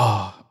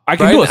I can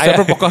Brian, do a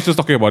separate podcast just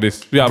talking about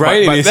this. Yeah,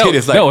 Brian, but in his head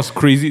is like- that was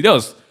crazy. That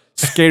was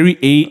scary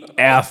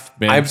AF,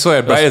 man. I'm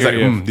sorry, That was Brian is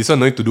scary AF. like, this one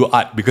no need to do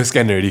art because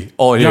scan already.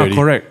 All Yeah, already.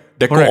 correct.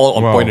 Deco Correct. all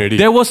on point already.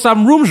 There were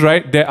some rooms,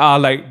 right, that are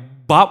like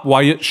barbed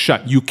wired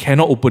shut. You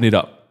cannot open it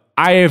up.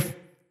 I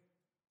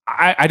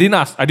didn't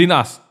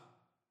ask.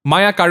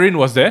 Maya Karin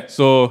was there,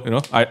 so you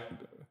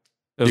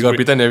gotta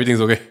pretend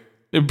everything's okay.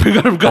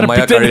 gotta Maya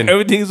pretend Karin.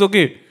 everything's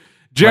okay. Maya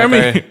Jeremy,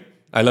 Karin.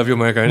 I love you,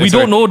 Maya Karin. we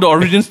Sorry. don't know the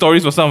origin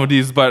stories for some of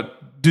these,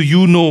 but do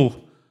you know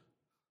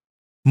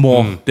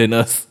more than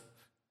us?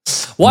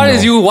 What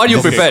do you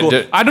Okay, prepared?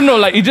 cool. I don't know.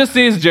 Like it just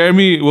says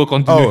Jeremy will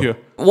continue Oh. here.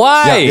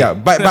 Why? Yeah.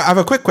 But I have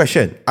a quick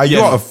question. Are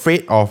you all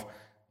afraid of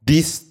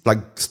these like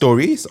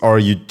stories, or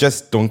you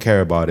just don't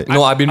care about it?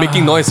 No, I've been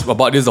making noise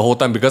about this the whole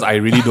time because I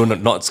really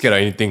don't not scared of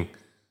anything.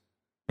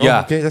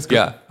 Yeah. okay, that's good.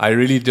 Yeah. I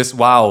really just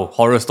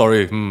horror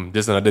story.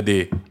 Just another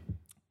day.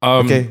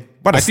 Okay,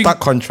 what a I think- stark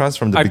contrast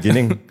from the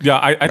beginning. Yeah,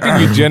 I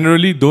think we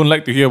generally don't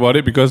like to hear about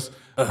it because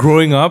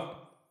growing up,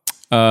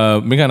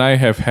 Ming and I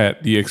have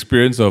had the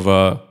experience of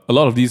a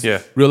lot of these Yeah.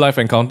 real life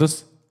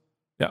encounters.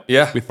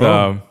 Yeah. With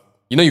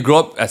You know, you grow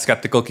up as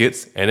skeptical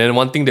kids, and then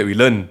one thing that we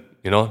learn,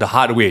 the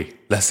hard way,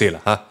 let's say,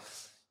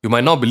 you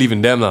might not believe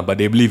in them, but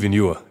they believe in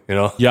you,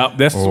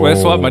 that's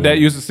what my dad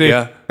used to say.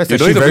 Yeah. That's You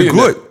don't actually need to very believe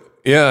in good.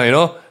 that.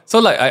 Yeah, So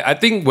like I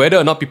think whether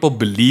or not people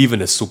believe in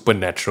the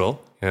supernatural,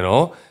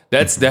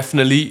 that's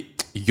definitely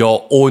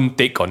your own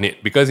take on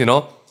it. Because,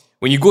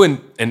 when you go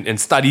and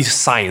study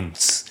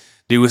science,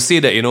 they will say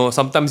that,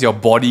 sometimes your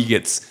body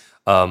gets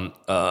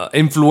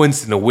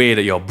influenced in a way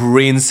that your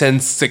brain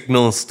sends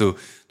signals to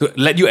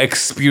let you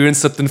experience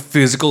certain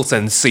physical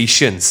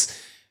sensations,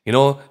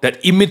 that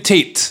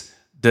imitate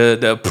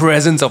the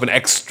presence of an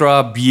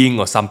extra being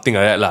or something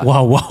like that. lah.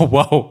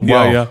 Wow.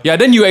 Yeah. Yeah,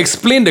 then you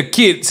explain the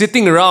kid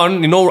sitting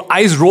around,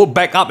 eyes rolled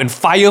back up and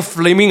fire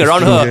flaming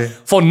around her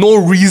for no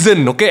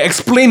reason. Okay,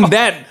 explain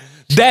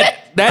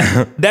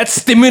that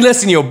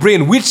stimulus in your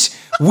brain. Which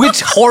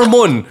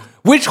hormone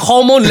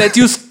let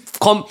you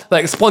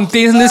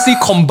spontaneously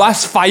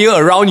combust fire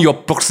around your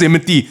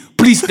proximity?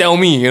 Please tell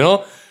me.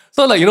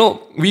 So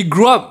we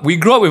grew up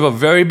with a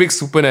very big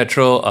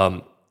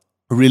supernatural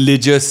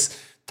religious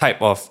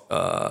type of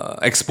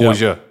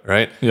exposure,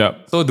 right? Yeah.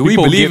 So do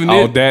People we believe get in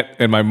our it? dad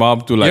and my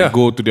mom to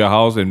go to their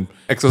house and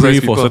Exorcise pray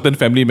people. for certain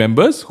family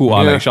members who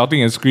are Yeah.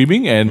 shouting and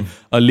screaming, and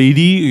a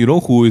lady,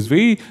 who is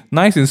very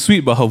nice and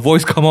sweet, but her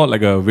voice come out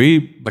like a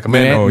very Like a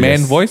man. man, Oh, man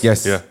yes. voice.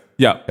 Yes. Yeah.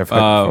 Yeah. I've heard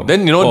before.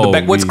 Then the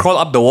backwards crawl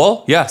up the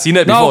wall. Yeah, seen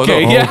that before.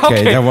 Okay, no? yeah.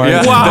 Okay, that one.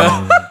 Yeah.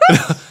 Wow.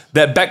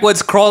 That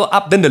backwards crawl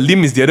up, then the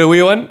limb is the other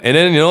way one, and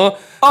then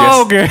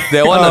okay.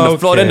 that one on the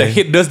floor, then the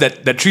Okay. head does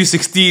that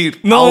 360.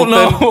 No,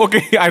 out turn.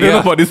 okay. I don't know Yeah.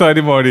 about this one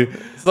anymore.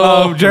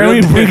 So, Jeremy,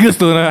 real- bring us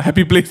to a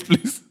happy place,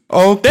 please.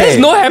 Okay. There's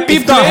no happy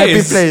It's not a happy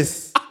place. place.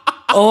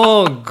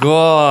 Oh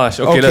gosh.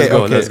 Okay,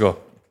 let's go.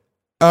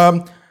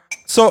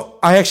 So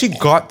I actually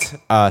got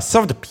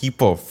some of the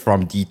people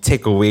from the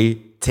takeaway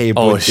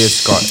table Oh,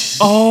 Discord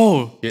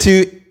Oh.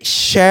 to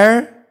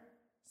share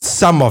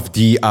some of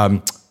the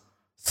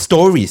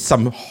stories,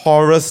 some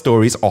horror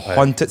stories or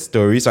haunted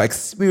stories or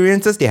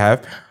experiences they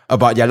have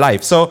about their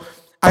life. So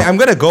I'm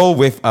gonna go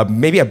with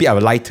maybe a bit of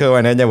a lighter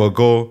one, and then we'll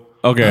go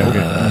Okay.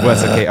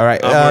 worse. Okay, all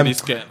right. I'm already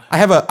scared. I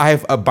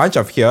have a bunch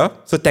of here,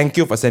 so thank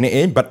you for sending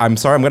in. But I'm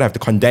sorry, I'm gonna have to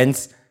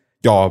condense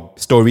your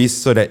stories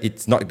so that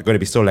it's not going to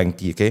be so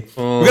lengthy. Okay,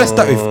 we're gonna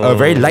start with a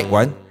very light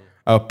one.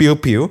 Pew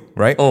Pew,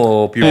 right?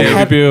 Oh, Who people.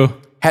 had, Pew.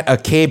 had a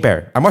K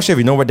bear. I'm not sure if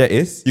you know what that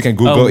is. You can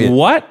Google it.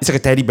 what? It's like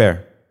a teddy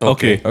bear.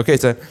 Okay. Okay,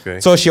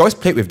 so she always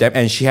played with them,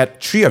 and she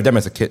had 3 of them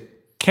as a kid.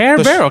 Care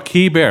Bear or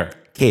Key Bear?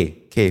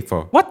 K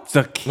for What's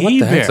the Key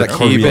the Bear? heck's a like K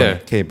Korean bear?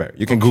 K bear.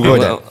 You can Google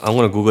that. I'm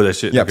gonna Google that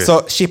shit. Yeah. Okay.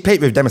 So she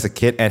played with them as a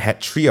kid and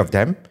had 3 of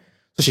them.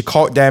 So she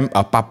called them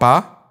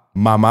Papa,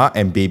 Mama,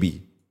 and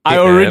Baby. I'm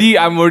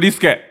already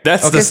scared.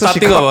 that's Okay, the so she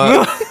starting of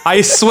a.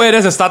 I swear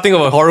that's the starting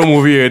of a horror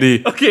movie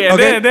already. Okay, and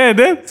Okay.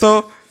 then.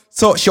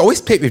 So she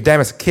always played with them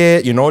as a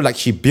kid, like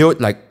she built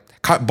like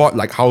cardboard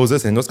like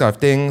houses and those kind of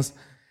things.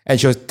 And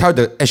she'll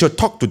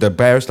talk to the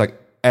bears like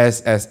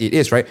as it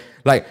is, right?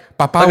 Like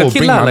Papa Like a will kid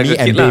bring lah, like mommy a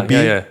and kid lah. baby,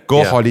 Yeah. go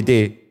Yeah.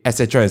 holiday,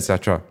 etc.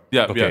 etc.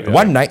 Yeah, Okay. yeah.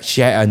 One night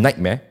she had a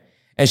nightmare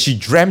and she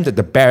dreamt that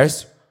the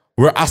bears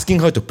were asking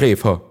her to play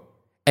with her.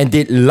 And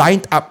they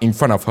lined up in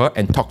front of her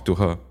and talked to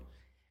her.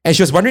 And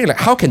she was wondering like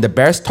how can the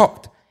bears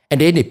talk?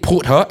 And then they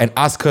pulled her and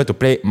asked her to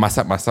play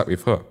masak masak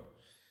with her.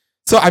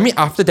 So I mean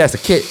after that as a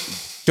kid,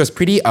 she was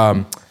pretty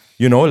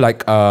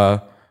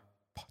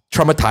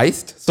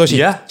traumatized. So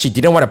she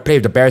didn't want to play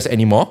with the bears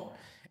anymore.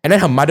 And then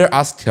her mother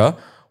asked her,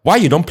 why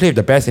you don't play with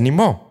the bears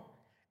anymore?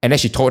 And then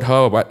she told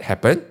her what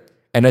happened.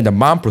 And then the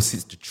mom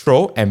proceeds to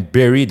throw and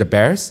bury the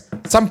bears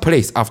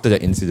someplace after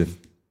the incident.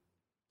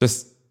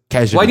 Just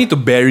casually. Why need to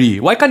bury?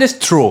 Why can't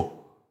just throw?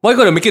 Why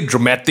gotta make it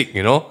dramatic? I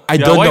Yeah,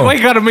 don't know. why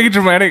you gotta make it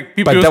dramatic?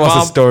 but that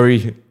was a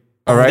story.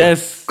 All right.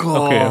 That's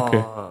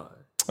okay.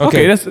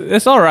 Okay,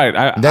 that's all right.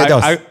 That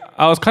was-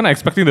 I was kind of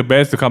expecting the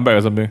bears to come back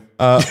or something.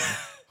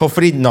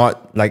 Hopefully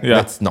not. Like, Yeah.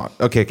 let's not.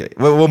 Okay.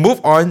 We'll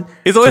move on.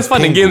 It's always to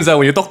fun in Pingu. games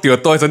when you talk to your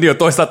toys and your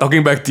toys start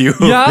talking back to you.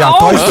 Yeah,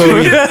 Toy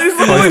Story.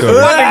 Toy Story.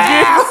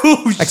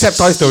 Story. Except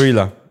Toy Story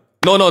lah.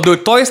 No,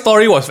 dude. Toy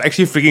Story was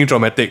actually freaking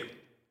traumatic.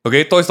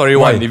 Okay, Toy Story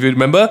Why? 1. If you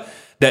remember,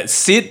 that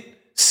Sid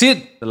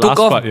last took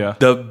off part, yeah.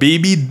 the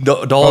baby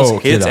doll's Oh,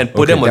 okay heads lah. and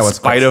put Okay, them on that was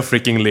spider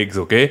freaking legs,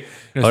 okay?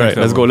 Alright, next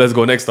let's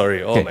go. Next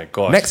story. Oh Okay. my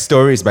god. Next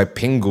story is by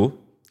Pingu.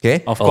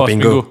 Okay. Of course,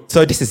 Pingu. Pingu.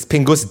 So this is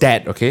Pingu's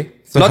dad. Okay.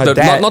 So Not, her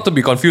dad. not to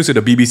be confused with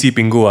the BBC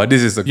Pingu.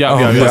 This is a Yeah,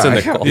 person yeah.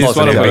 that He's calls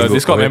one of the the Pingu,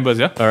 Discord okay? members,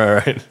 yeah?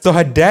 Alright. So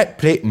her dad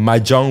played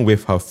mahjong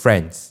with her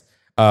friends.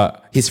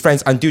 His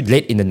friends until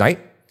late in the night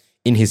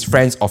in his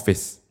friend's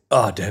office.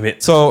 Oh, damn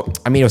it. So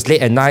I mean, it was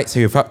late at night, so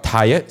he felt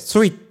tired.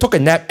 So he took a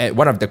nap at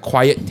one of the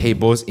quiet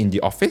tables in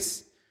the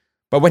office.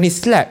 But when he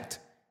slept,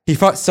 he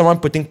felt someone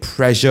putting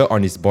pressure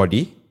on his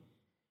body.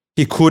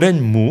 He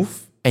couldn't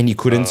move and he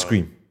couldn't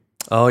scream.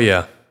 Oh,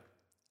 yeah.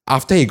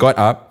 After he got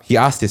up, he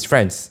asked his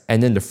friends,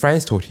 and then the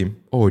friends told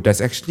him, oh,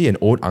 there's actually an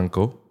old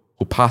uncle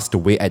who passed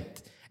away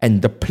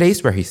and the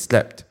place where he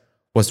slept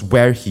was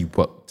where he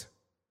worked.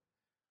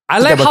 I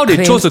So like there how were they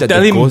claims chose to that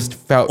tell the him ghost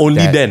felt only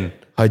that then.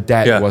 her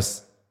dad Yeah.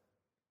 was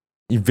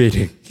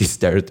invading his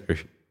territory.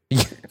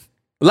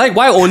 Like,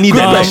 why only Good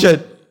then?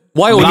 question.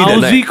 Why only that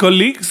Lousy night?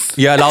 colleagues.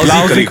 Yeah,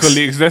 lousy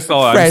colleagues. That's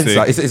all I'm Friends,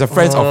 saying. it's a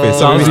friend's office.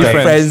 So Lousy maybe the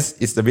friends. friends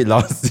is a bit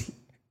lousy.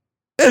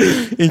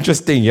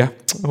 Interesting, yeah.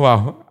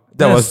 Wow.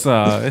 That's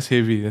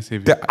heavy. That's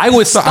heavy. I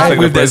would start like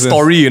with the that presence.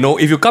 story, you know.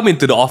 If you come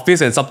into the office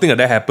and something like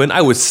that happened,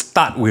 I would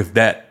start with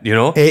that, you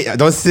know. Hey,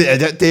 don't sit at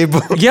that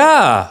table.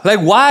 Yeah, like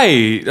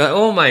why? Like,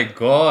 oh my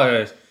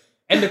gosh.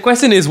 And the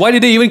question is, why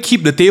did they even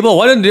keep the table?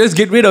 Why don't they just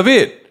get rid of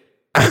it?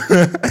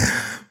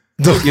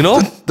 You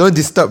know? Don't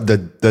disturb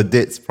the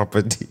dead's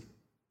property.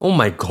 Oh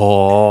my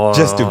god.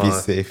 Just to be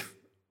safe.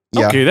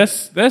 Yeah. Okay,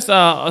 that's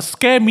a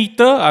scare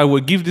meter. I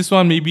would give this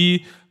one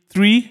maybe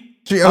 3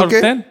 out Okay.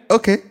 of 10.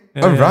 Okay.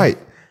 All right.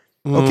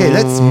 Okay,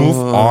 let's move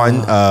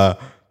on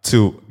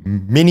to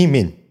Mini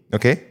Min.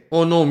 Okay.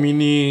 Oh no,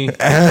 Mini.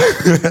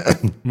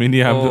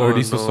 Minnie, I'm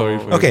already so sorry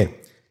for you. Okay.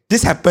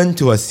 This happened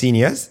to her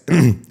seniors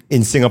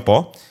in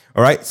Singapore.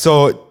 All right.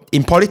 So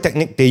in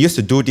Polytechnic, they used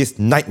to do these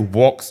night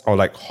walks or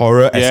like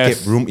horror Yes.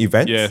 escape room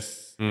events.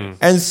 Yes.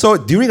 And so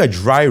during a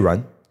dry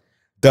run,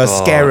 the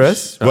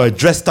scarers were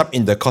dressed up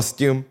in the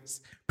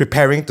costumes,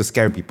 preparing to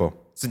scare people.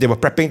 So they were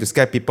prepping to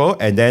scare people.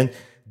 And then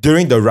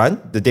during the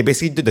run, they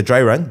basically did the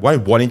dry run.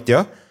 One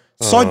volunteer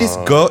saw this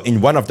girl in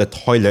one of the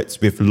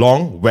toilets with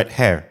long, wet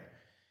hair.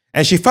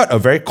 And she felt a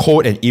very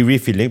cold and eerie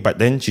feeling, but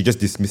then she just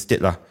dismissed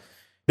it.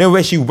 Then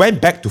when she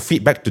went back to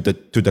feedback to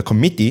the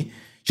committee,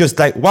 she was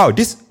like, wow,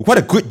 what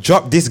a good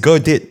job this girl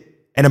did.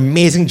 An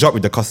amazing job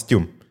with the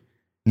costume.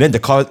 And then the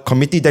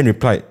committee then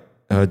replied,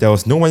 there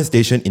was no one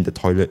stationed in the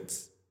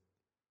toilets.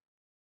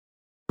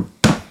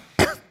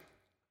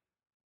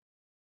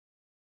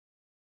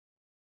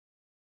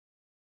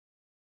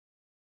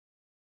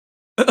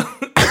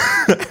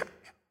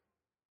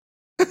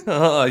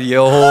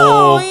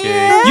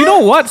 Okay. You know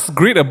what's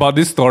great about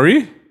this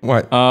story?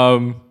 What?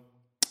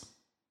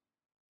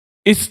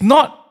 It's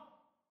not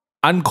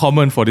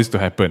uncommon for this to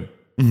happen.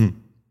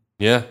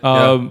 Yeah.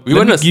 We Let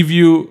went me to, give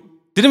you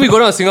didn't we go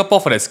down to Singapore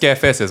for that scare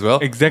fest as well?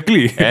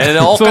 exactly. And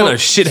all kind of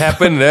shit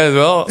happened there as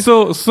well.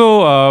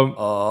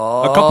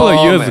 A couple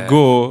of years man.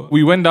 ago,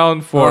 we went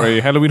down for a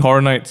Halloween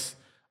Horror Nights,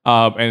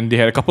 and they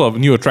had a couple of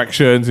new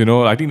attractions. You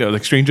know, I think there was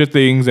like Stranger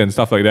Things and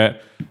stuff like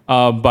that.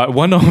 But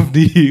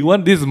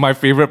this is my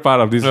favorite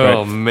part of this.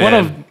 Oh, right?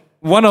 man.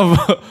 One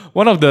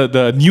of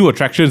the new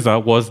attractions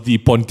was the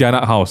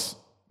Pontianak house.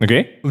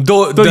 Okay,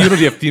 Though, so you know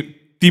they have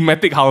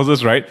thematic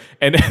houses, right?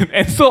 And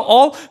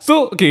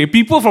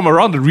people from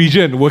around the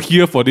region were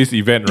here for this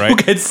event, right? you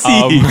can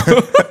see.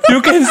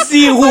 You can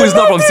see who is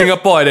not from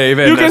Singapore at the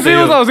event. You can see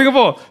who's out of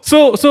Singapore.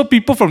 So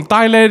people from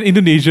Thailand,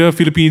 Indonesia,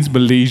 Philippines,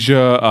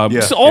 Malaysia,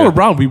 just all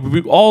around.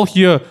 We all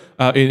here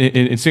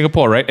in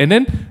Singapore, right? And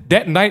then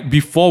that night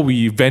before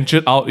we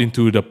ventured out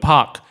into the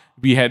park,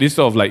 we had this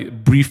sort of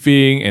like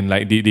briefing and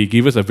like they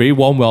gave us a very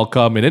warm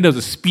welcome. And then there was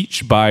a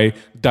speech by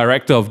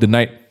director of the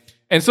night.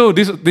 And so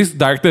this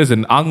director is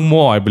an Ang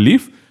Mo, I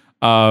believe.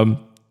 And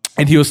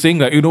he was saying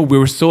that, we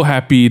were so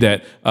happy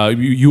that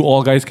you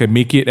all guys can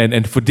make it.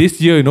 And for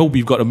this year,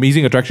 we've got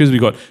amazing attractions. We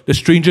got the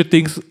Stranger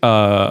Things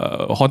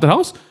haunted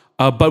house.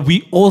 But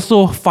we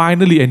also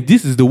finally, and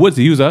this is the words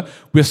they use,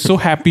 we're so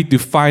happy to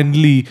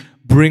finally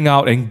bring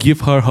out and give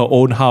her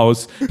own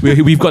house.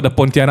 We've got the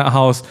Pontianak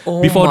house.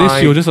 Before this,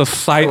 she was just a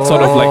side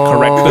sort of like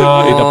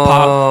character in the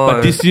park.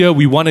 But this year,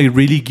 we want to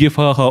really give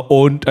her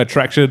own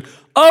attraction.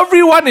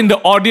 Everyone in the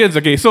audience,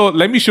 okay, so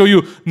let me show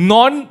you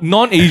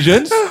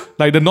non-Asians,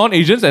 like the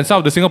non-Asians and some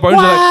of the Singaporeans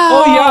are like,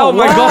 oh yeah, oh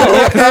my god,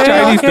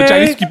 yeah, the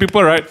Chinese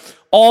people, right?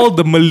 All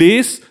the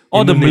Malays, the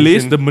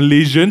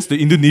Malaysians, the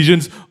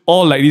Indonesians,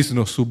 all like this,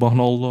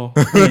 subhanallah.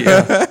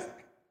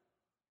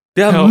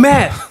 They are Hell.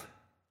 mad.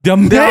 They're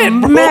They are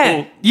mad, bro.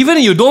 mad. Even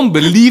if you don't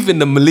believe in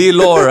the Malay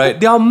law, right?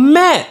 They are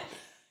mad.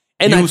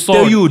 And I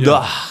tell you, the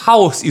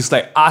house is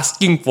like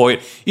asking for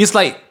it. It's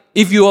like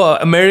if you are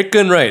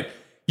American, right?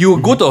 You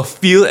go to a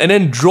field and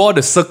then draw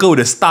the circle with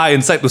a star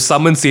inside to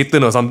summon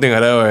Satan or something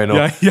like that,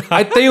 right? Yeah.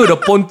 I tell you, the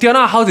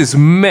Pontianak house is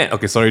mad.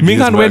 Okay, sorry. Ming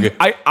Jesus, Han but went.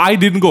 okay. I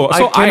didn't go.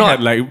 So I cannot.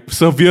 had like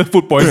severe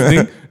food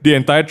poisoning the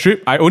entire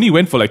trip. I only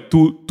went for like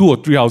two or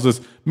three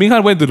houses. Ming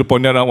Han went to the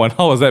Pontianak one.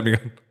 How was that, Ming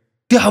Han?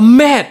 They are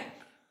mad.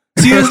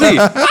 Seriously.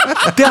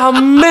 They are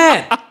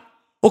mad.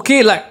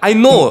 Okay, like I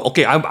know.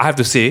 Okay, I have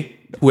to say,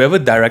 whoever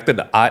directed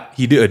the art,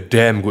 he did a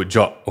damn good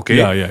job. Okay?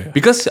 Yeah.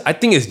 Because I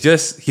think it's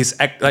just his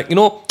act. Like,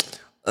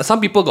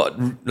 some people got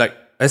like,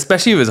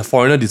 especially if it's a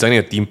foreigner designing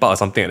a theme park or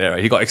something like that,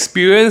 right? He got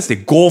experience, they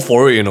go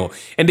for it,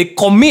 and they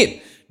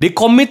commit. They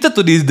committed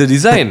to the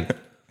design.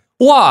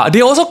 Wow,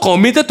 they also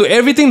committed to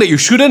everything that you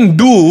shouldn't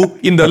do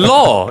in the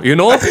law,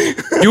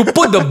 You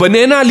put the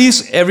banana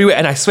leaves everywhere,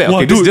 and I swear, Wow,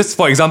 okay, this is dude. just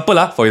for example,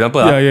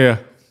 Yeah.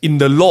 in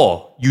the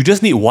law, you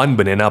just need one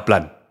banana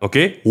plant.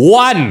 Okay?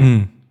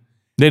 One!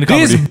 Then come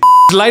This already.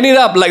 line it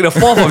up like the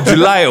 4th of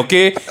July,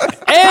 okay?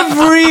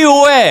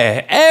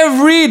 Everywhere,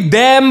 every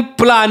damn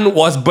plant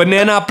was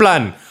banana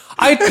plant.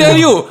 I tell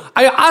you,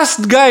 I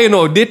asked guy,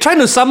 they're trying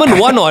to summon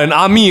one or an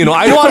army,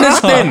 I don't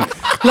understand.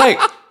 Like,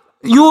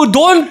 you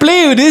don't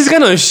play with this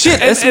kind of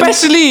shit,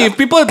 especially if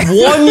people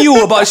warn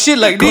you about shit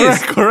like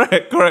this.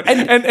 Correct.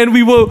 And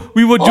we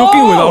were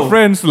joking with our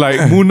friends like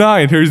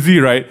Muna and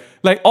Herzi, right?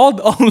 Like all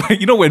like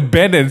when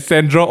Ben and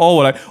Sandra all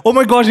were like, oh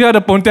my gosh, yeah,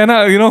 the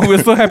Pontianak,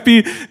 we're so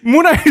happy.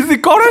 Muna is the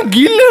korang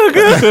gila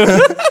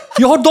ke?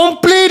 Y'all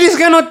don't play this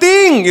kind of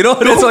thing,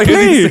 That's what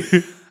play. he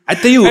said. I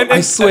tell you,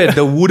 I swear,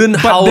 the wooden But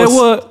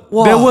house.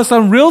 there were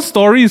some real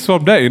stories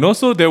from that,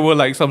 So there were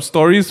like some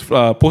stories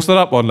posted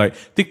up on like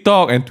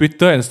TikTok and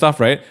Twitter and stuff,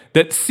 right?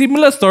 That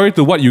similar story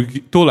to what you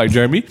told, like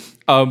Jeremy.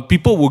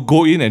 People would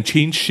go in and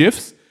change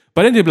shifts,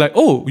 but then they'd be like,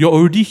 "Oh, you're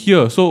already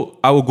here, so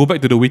I will go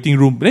back to the waiting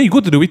room." Then you go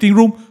to the waiting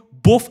room,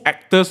 both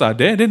actors are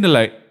there. Then they're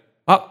like,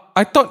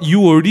 "I thought you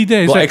were already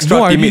there." It's Got like, extra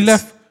no, I already teammates.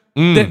 left.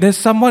 There's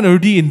someone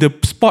already in the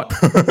spot.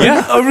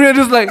 Yeah, we're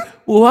just like,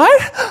 what?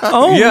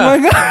 Oh my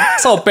god!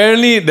 So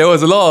apparently there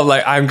was a lot of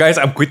like, I'm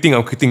quitting.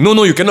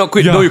 No, you cannot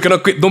quit. Yeah. No, you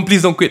cannot quit.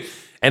 Please don't quit.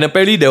 And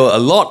apparently there were a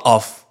lot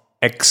of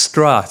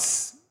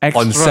extras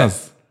on set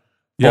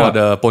Yeah. for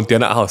the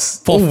Pontianak house.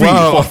 For free.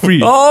 Oh, For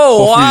free,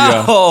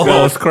 wow.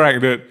 That was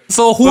correct, dude.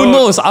 So who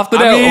knows after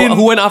that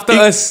who went after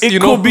us? It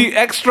could be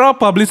extra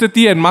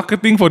publicity and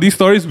marketing for these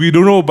stories. We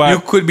don't know, but You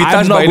could be I'm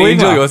touched not by an going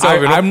angel lah.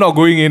 yourself, I'm not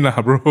going in,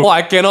 bro. Oh,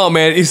 I cannot,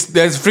 man.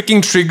 There's freaking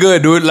trigger,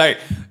 dude. Like,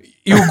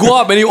 you go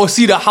up and you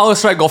see the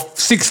house, right? Got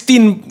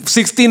 16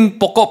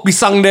 pokok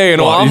pisang there,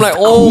 Wow, I'm it's like,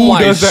 oh who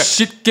my does that?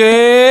 shit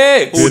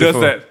cakes. Who does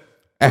that?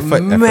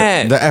 Effort.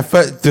 Mad. The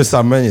effort to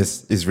summon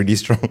is really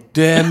strong.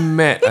 Damn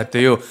mad, I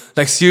tell you.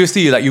 Like,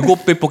 seriously, like, you go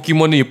play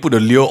Pokemon and you put the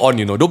lure on,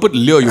 Don't put the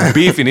lure, you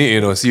bathe in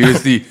it,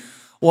 Seriously.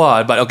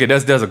 Wow, but okay,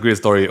 that's a great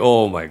story.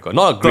 Oh my god.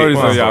 Not a great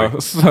Sorry,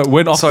 story. so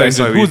went off Sorry, tangent.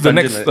 sorry, Who's the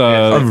tangent, next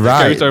yeah.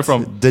 Right. character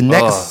from? The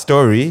next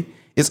story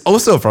is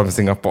also from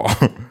Singapore.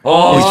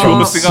 Oh, It's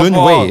from Singapore.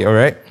 Sun Wei, all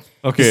right?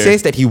 Okay. He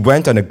says that he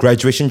went on a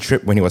graduation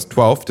trip when he was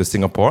 12 to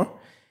Singapore,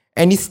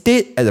 and he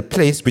stayed at a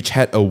place which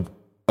had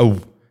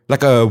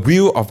a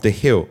view of a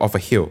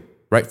hill,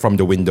 right from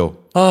the window,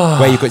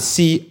 where you could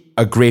see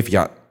a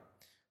graveyard.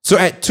 So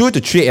at 2 to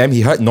 3 a.m.,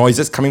 he heard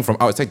noises coming from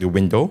outside the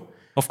window,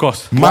 Of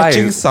course.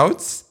 marching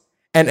sounds,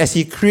 and as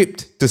he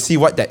creeped to see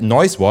what that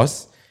noise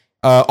was,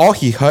 all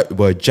he heard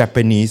were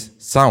Japanese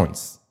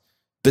sounds.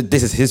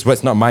 This is his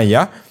words, not mine,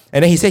 yeah?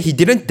 And then he said he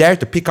didn't dare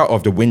to peek out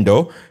of the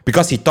window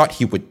because he thought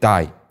he would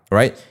die,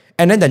 right?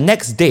 And then the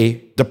next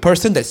day, the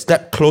person that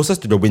slept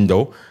closest to the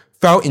window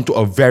fell into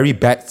a very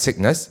bad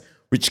sickness,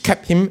 which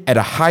kept him at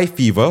a high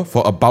fever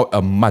for about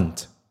a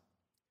month.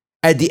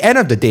 At the end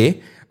of the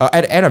day,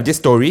 at the end of this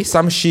story,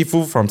 some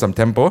Shifu from some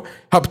temple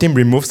helped him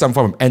remove some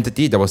form of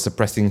entity that was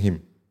suppressing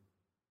him.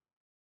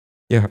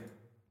 Yeah.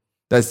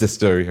 That's the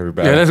story,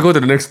 everybody. Yeah, let's go to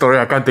the next story.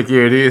 I can't take it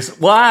already.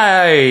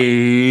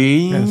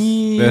 Why?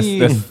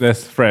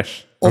 That's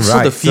fresh. Also,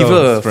 Right, the so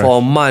fever it's fresh. for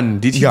a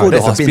month. Did he Yeah, go to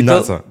the that's a bit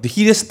hospital? nuts, Did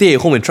he just stay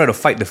at home and try to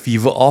fight the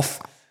fever off?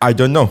 I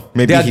don't know.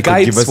 Maybe There are he could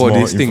give guides us for more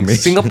these things.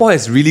 information. Singapore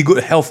has really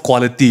good health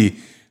quality.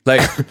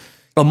 Like,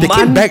 a They came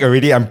month. back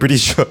already, I'm pretty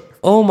sure.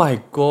 Oh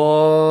my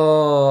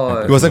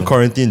god. It wasn't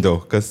quarantine though,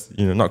 because,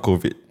 not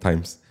COVID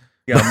times.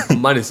 Yeah,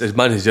 month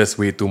is just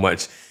way too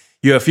much.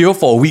 You have fever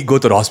for a week, go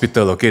to the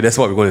hospital, okay? That's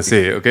what we're going to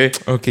say, okay?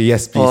 Okay,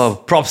 yes, please. Oh,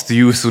 props to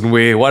you, Sun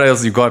Wei. What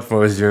else you got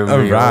for us, Jeremy? All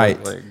right.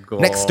 Oh my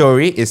god. Next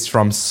story is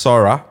from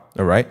Sora,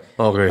 all right?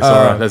 Okay,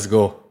 sorry, let's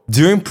go.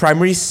 During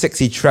primary 6,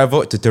 he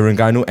traveled to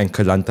Terengganu and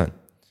Kelantan.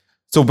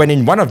 So when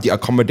in one of the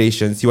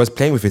accommodations, he was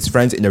playing with his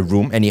friends in a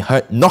room and he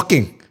heard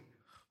knocking.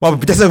 Well,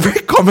 there's a very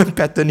common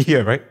pattern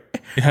here, right?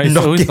 Yeah, it's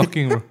always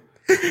knocking, bro.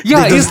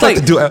 Yeah, They don't it's know what like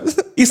to do else.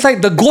 it's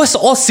like the ghosts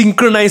all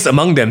synchronize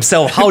among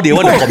themselves how they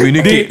want to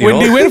communicate. When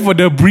they went for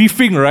the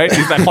briefing, right?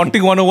 It's like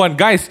Haunting 101.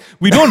 Guys,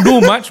 we don't do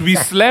much. We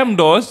slam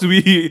doors.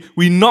 We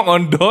knock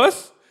on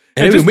doors.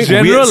 And then we just make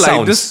general weird like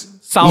sounds.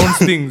 just sounds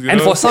things. And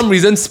for some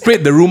reason,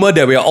 spread the rumor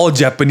that we are all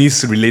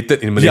Japanese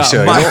related in Malaysia.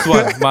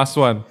 yeah, must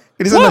one.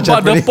 It is What not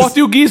about the Japanese.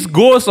 Portuguese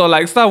ghosts or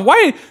like stuff?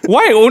 Why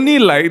only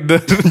like the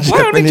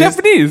why only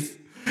Japanese?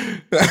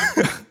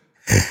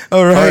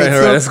 All right,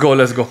 All right, so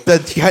let's go.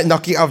 that he heard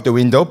knocking out the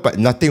window, but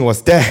nothing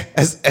was there,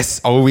 as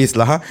always,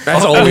 lah. Huh?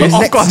 As always.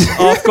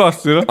 Of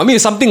course, I mean,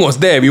 if something was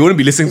there, we wouldn't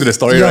be listening to the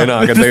story Yeah. right now.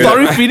 I can The tell you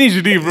story that. finished,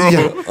 already, bro.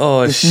 Yeah.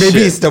 Oh, shit. Maybe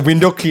it's the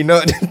window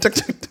cleaner.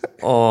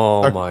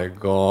 Oh my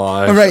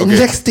god. All right, Okay.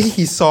 next thing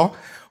he saw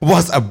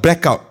was a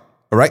blackout.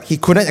 All right, he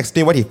couldn't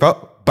explain what he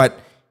felt, but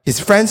his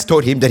friends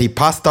told him that he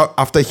passed out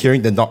after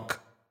hearing the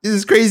knock. This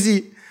is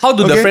crazy. How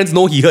do the Okay? friends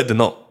know he heard the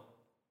knock?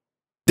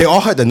 They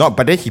all heard the knock,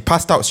 but then he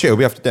passed out straight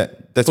away after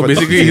that. That's So what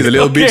basically, he's a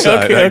little bitch.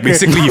 lah. okay, Like, okay.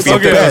 basically, he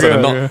fainted Okay, because of okay,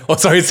 the knock. okay. Oh,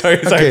 sorry.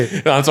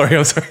 Okay. No, I'm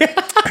sorry.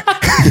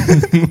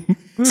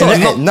 So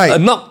And then at night-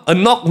 a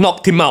knock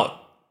knocked him out.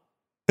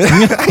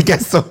 I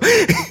guess so.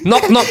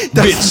 Knock,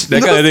 bitch.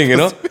 That kind of thing,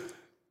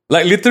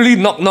 Like literally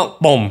knock knock,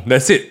 boom.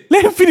 That's it.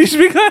 Let him finish,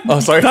 Vigan. Oh,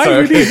 sorry. Die sorry.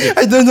 already.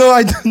 I don't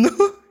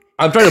know.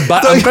 I'm trying to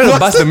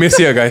bust the miss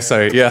here, guys.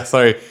 Sorry. Yeah,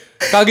 sorry.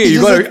 Kage, He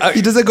you doesn't, got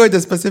he doesn't go into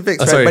specifics,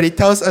 right? sorry. But he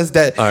tells us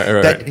that,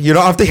 Alright. that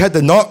after he had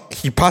the knock,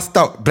 he passed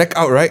out,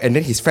 blackout, right? And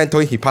then his friend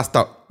told him he passed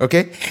out,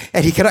 okay?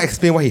 And he cannot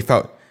explain what he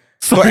felt.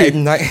 So Sorry, at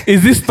night,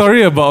 is this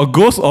story about a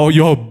ghost or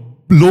your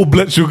low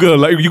blood sugar?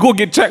 Like, you go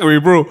get checked,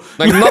 bro.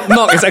 like knock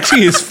knock. It's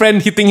actually his friend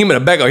hitting him in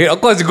the back of the head.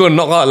 Of course, you're gonna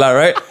knock out, lah,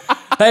 right?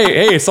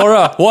 Hey,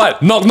 Sora,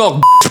 what? Knock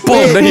knock.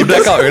 Boom. Then he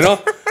black out.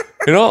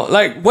 You know,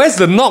 like where's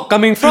the knock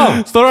coming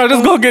from? Sora,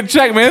 just go get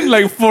checked, man.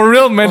 Like, for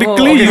real,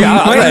 medically, okay, you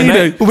might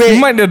need Wait. you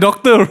might need a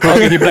doctor.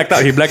 Okay, he blacked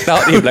out. He blacked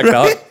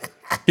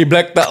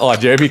out. Oh,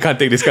 Jeremy can't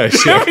take this kind of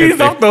shit.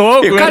 Jeremy's off the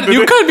hook, You man,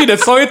 can't be the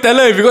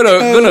storyteller if you're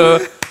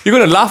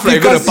gonna laugh like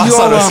you're gonna pass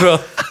out as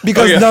well.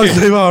 Because Okay, now okay.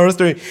 it's a horror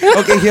story.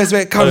 Okay, here's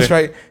where it comes, Okay.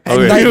 right? At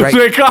Okay. night, You right?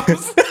 wake up.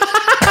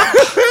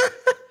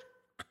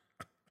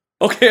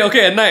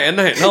 Okay, at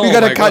night. Oh, We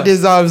gotta my cut God.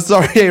 this out. I'm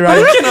sorry,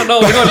 right?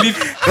 No, we're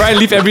gonna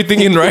leave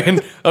everything in,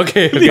 Ryan.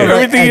 Okay.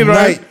 Everything in,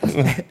 right?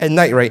 At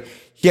night, right?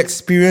 He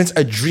experienced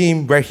a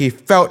dream where he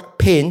felt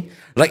pain,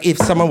 like if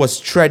someone was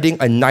threading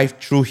a knife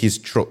through his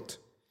throat.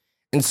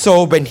 And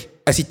so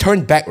as he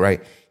turned back, right,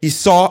 he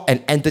saw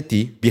an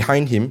entity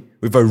behind him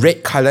with a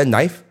red color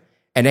knife,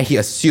 and then he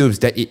assumes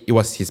that it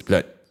was his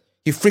blood.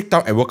 He freaked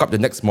out and woke up the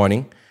next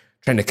morning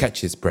trying to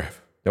catch his breath.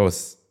 That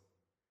was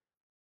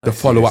the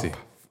follow-up see.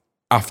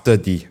 after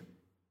the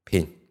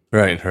pain.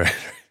 Right.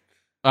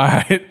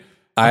 Alright.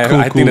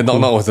 I think the knock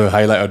knock was the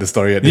highlight of the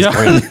story at this Yeah.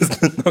 point.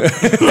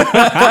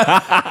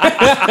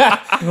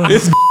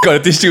 This got a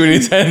tissue in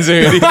his hands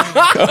already.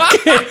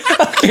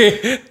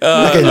 Okay.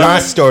 Okay,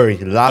 last story.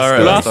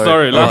 Last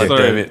story. Okay,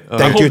 damn it. I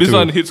Thank hope you this to-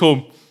 one hits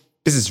home.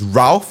 This is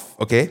Ralph,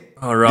 okay?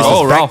 Oh, Ralph. This is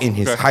Oh, back Ralph, in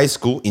his okay. high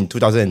school in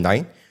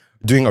 2009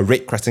 doing a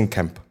Red Crescent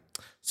camp.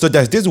 So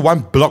there's this one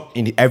block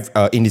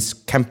in his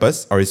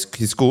campus or his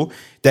school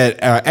that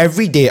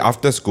every day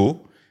after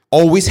school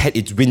always had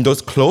its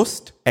windows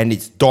closed and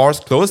its doors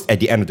closed at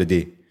the end of the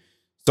day.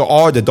 So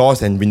all the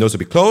doors and windows will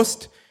be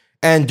closed.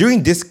 And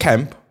during this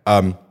camp,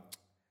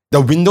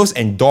 the windows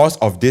and doors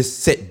of this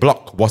said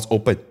block was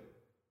open.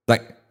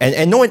 Like,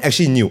 and no one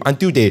actually knew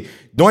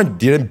no one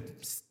didn't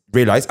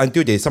realize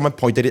until someone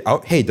pointed it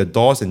out. Hey, the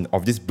doors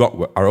of this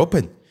block are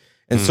open.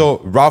 And so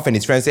Ralph and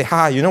his friends say,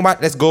 you know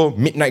what? Let's go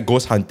midnight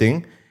ghost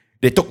hunting.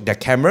 They took their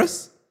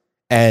cameras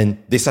and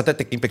they started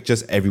taking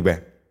pictures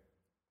everywhere.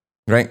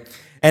 Right?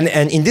 And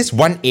in this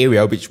one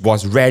area, which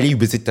was rarely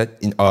visited,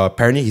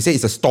 apparently he said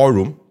it's a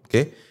storeroom.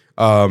 Okay.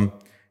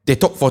 They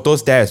took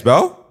photos there as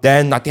well.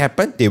 Then nothing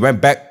happened. They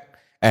went back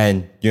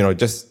and,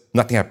 just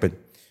nothing happened.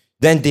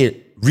 Then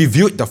they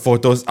reviewed the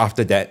photos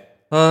after that.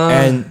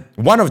 And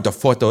one of the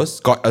photos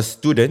got a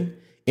student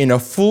in a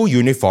full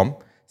uniform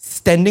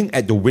standing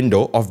at the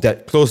window of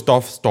that closed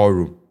off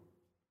storeroom.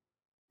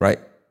 Right?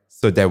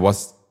 So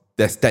there's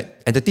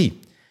that entity.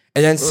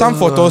 And then some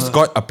photos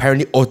got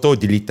apparently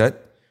auto-deleted,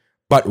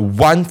 but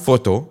one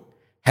photo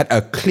had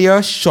a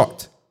clear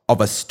shot of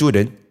a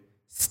student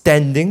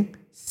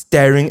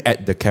staring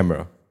at the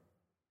camera.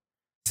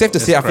 Safe to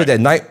say, after that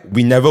night,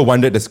 we never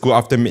wandered the school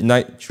after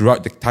midnight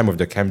throughout the time of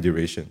the camp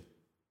duration.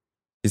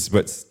 His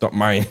words, not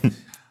mine.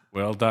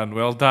 Well done.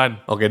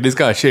 Okay, this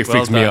kind of shit Well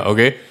freaks me done. out,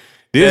 okay?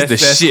 This is the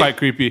That's shit. quite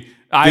creepy.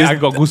 I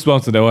got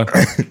goosebumps to that one.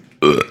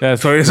 Yeah,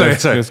 sorry.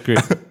 That's great.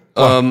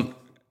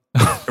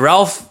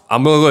 Ralph,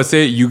 I'm going to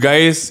say you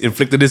guys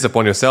inflicted this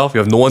upon yourself. You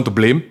have no one to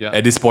blame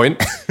at this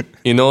point.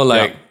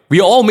 We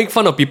all make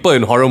fun of people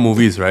in horror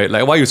movies, right?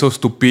 Like, why are you so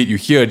stupid? You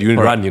hear it, you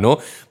didn't run,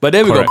 But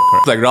then we got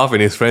like Ralph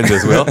and his friends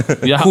as well.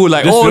 Yeah, Who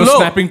like, just, look,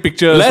 snapping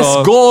pictures.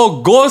 let's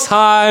go ghost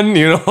hunt,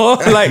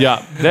 Like,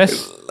 Yeah,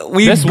 that's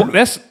we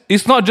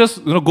it's not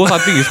just ghost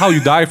hunting. It's how you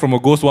die from a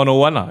ghost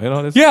 101,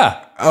 that's,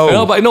 yeah.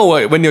 Oh. But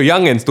when you're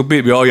young and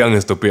stupid, we're all young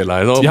and stupid,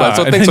 Yeah, But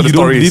so and thanks for then the you don't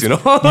stories,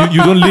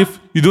 live,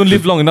 you don't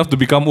live long enough to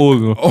become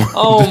old.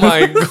 Oh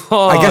my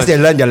god. I guess they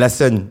learned their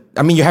lesson.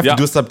 I mean, you have to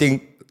do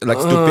something like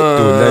stupid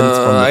to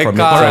learn from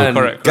can't. it.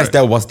 Correct. Guess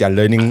that was their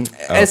learning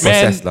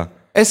process. lah.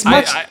 As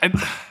much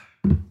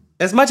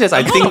as much as I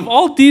a lot think of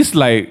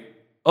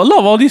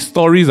all these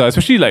stories,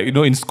 especially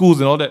in schools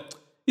and all that,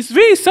 it's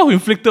very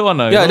self-inflicted one.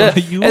 You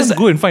want to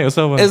go and find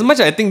yourself. as much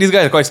as I think these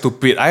guys are quite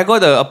stupid, I got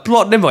to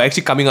applaud them for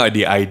actually coming out with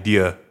the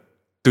idea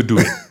to do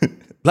it.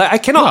 Like, I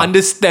cannot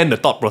understand the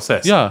thought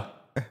process. Yeah.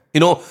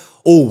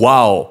 Oh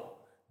wow,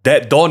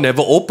 that door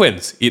never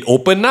opens. It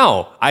opened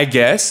now. I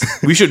guess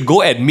we should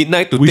go at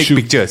midnight to take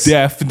pictures.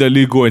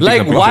 Definitely go and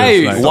Like, take some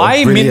pictures.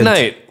 why brilliant.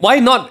 midnight? Why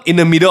not in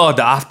the middle of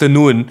the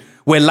afternoon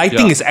where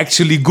lighting is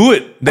actually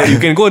good that you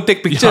can go and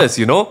take pictures,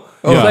 Yeah.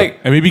 Like,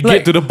 and maybe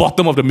get to the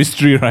bottom of the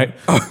mystery, right?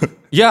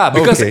 yeah,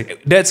 because Okay.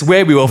 that's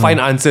where we will find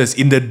answers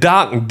in the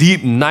dark,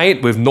 deep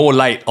night with no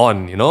light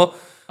on,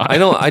 I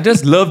know. I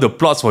just love the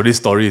plots for these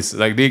stories.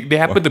 Like, they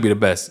happen to be the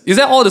best. Is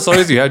that all the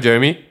stories you have,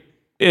 Jeremy?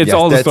 It's Yes,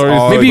 all the that's stories.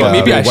 all. Maybe yeah,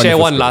 maybe I share wonderful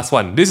one story. last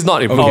one. This is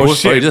not a Oh, ghost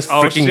story, shit. just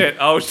Oh, freaking shit.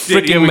 Oh,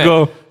 shit. Here freaking we mad.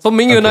 go. So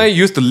Ming and I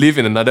used to live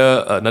in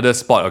another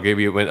spot. Okay,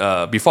 we went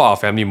before our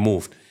family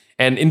moved,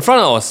 And in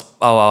front of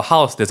our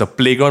house, there's a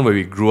playground where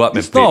we grew up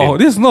and played in.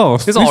 This is not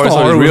This is not horror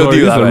story, real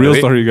deal, This is by a the real way.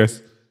 story,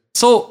 guys.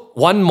 So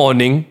one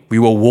morning, we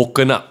were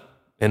woken up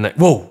and like,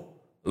 whoa,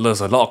 there's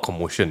a lot of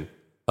commotion.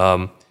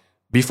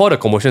 Before the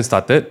commotion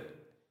started,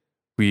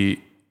 we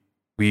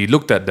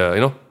looked at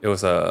it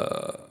was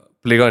a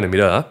playground in the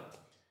middle. Huh?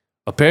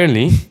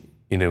 Apparently,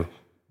 in a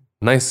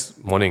nice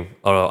morning,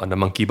 on the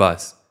monkey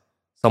bars,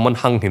 someone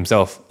hung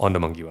himself on the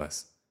monkey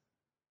bars.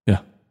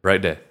 Yeah.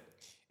 Right there.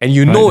 And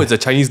you know it's a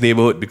Chinese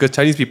neighborhood because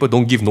Chinese people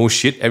don't give no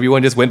shit.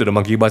 Everyone just went to the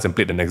monkey bars and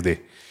played the next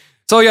day.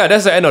 So yeah,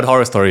 that's the end of the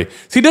horror story.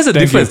 See, there's a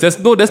difference. There's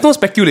no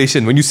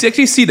speculation. When you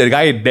actually see the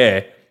guy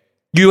there,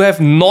 you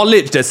have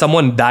knowledge that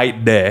someone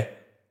died there.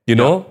 You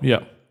know?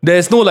 Yeah.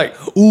 There's no like,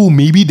 oh,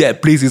 maybe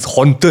that place is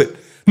haunted.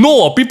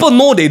 No, people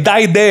know they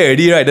died there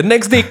already, right? The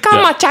next day,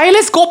 come on, child,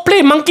 let's go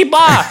play monkey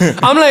bar.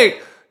 I'm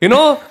like,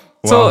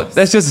 so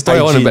that's just the story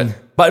I want to bet.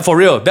 But for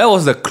real, that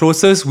was the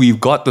closest we've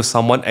got to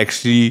someone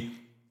actually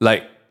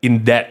like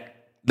in that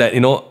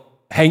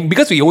hang,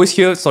 because we always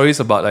hear stories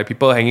about like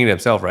people hanging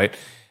themselves, right?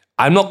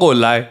 I'm not gonna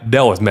lie,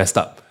 that was messed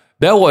up.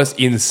 That was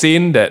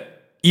insane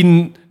that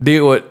you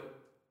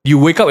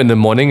wake up in the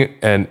morning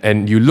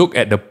and you look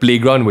at the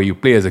playground where you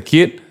play as a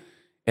kid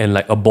and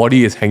like a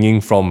body is hanging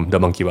from the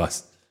monkey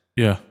bars.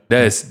 Yeah.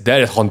 That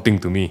is haunting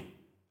to me.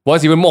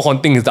 What's even more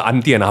haunting is the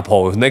auntie and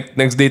apple.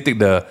 Next day take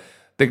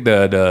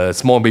the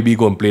small baby,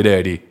 go and play there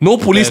already. No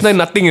police line,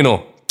 nothing,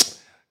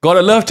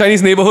 Gotta love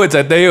Chinese neighborhoods,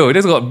 I tell you.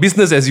 Just got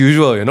business as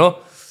usual,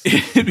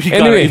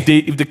 Anyway.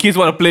 If the kids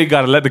want to play,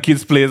 gotta let the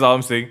kids play, is all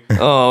I'm saying.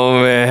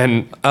 Oh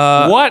man.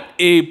 What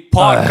a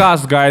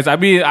podcast, guys. I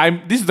mean,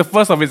 this is the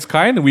first of its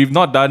kind. We've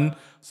not done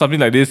something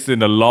like this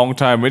in a long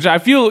time, which I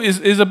feel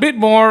is a bit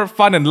more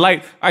fun and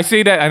light. I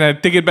say that and I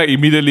take it back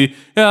immediately.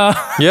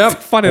 Yep.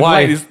 Fun and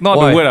light is not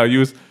the word I'll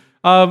use.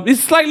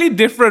 It's slightly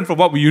different from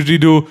what we usually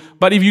do.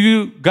 But if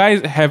you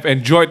guys have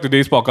enjoyed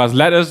today's podcast,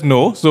 let us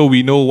know so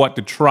we know what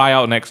to try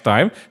out next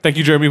time. Thank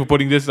you, Jeremy, for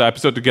putting this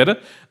episode together.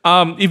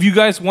 If you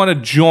guys want to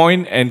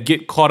join and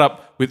get caught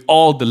up with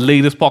all the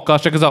latest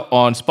podcasts, check us out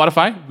on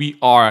Spotify. We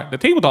are the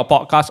Tabletop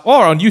Podcast,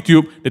 or on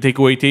YouTube, the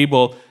Takeaway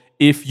Table.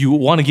 If you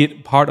want to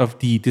get part of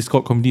the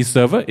Discord community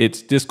server,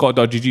 it's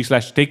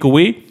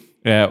discord.gg/takeaway.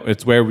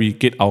 It's where we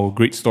get our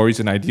great stories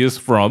and ideas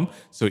from.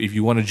 So if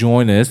you want to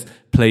join us,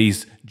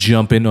 please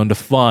jump in on the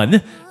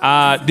fun.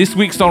 This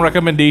week's song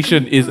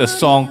recommendation is a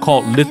song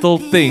called Little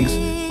Things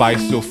by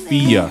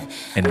Sophia.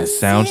 And it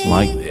sounds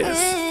like this.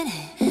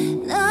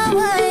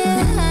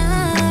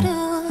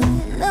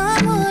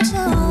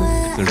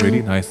 It's a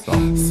really nice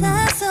song.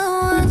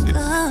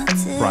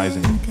 It's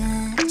surprising.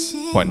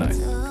 Quite nice.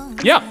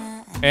 Yeah.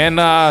 And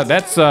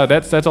that's all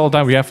the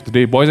time we have for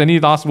today. Boys, any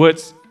last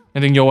words?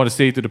 Anything you want to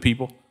say to the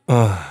people? You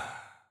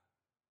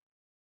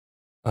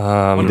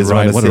don't want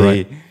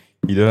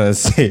to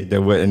say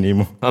the word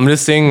anymore. I'm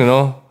just saying,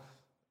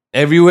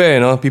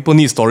 everywhere, people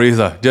need stories.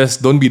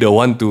 Just don't be the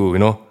one to,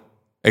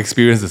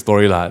 experience the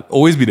story.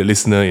 Always be the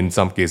listener in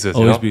some cases.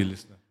 Always be a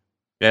listener.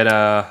 And,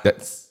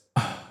 That's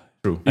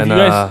true.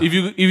 If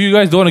you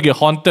guys don't want to get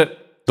haunted,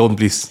 don't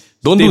do stay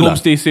home, that.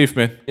 stay safe,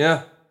 man.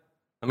 Yeah.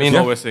 I mean,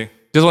 That's what we're saying.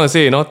 just want to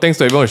say, thanks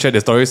to everyone who shared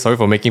their stories. Sorry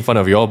for making fun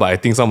of y'all, but I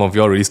think some of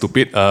y'all are really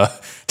stupid.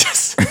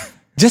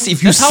 Just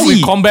if you That's how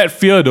we combat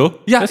fear, though.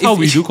 Yeah, that's how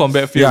we do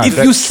combat fear. Yeah, if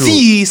that's you true.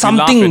 see laugh at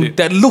something it.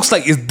 that looks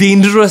like it's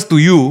dangerous to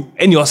you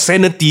and your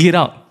sanity, Get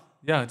out.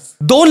 Yeah.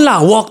 don't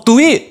walk to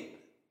it.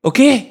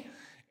 Okay?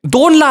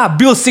 Don't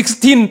build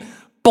 16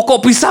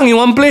 pokok pisang in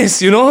one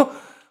place,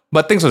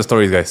 But thanks for the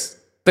stories, guys.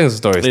 Thanks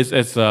for the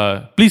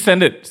stories. Please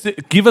send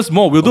it. Give us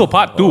more. We'll do a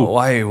part 2.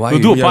 Why? We'll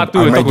do a part 2.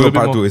 I and might talk a do a little bit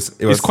part more. 2.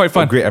 It was quite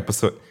fun. a great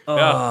episode. Yeah.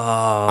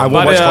 I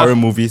won't watch horror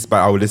movies, but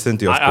I will listen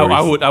to your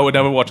stories. I would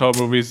never watch horror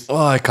movies. Oh,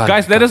 I can't.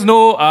 Guys, let us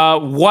know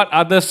what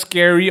other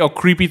scary or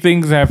creepy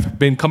things have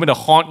been coming to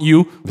haunt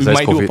you. We Besides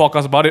might do a COVID.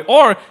 podcast about it.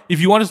 Or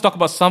if you want us to talk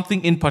about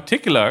something in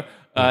particular,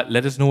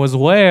 let us know as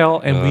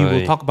well, and we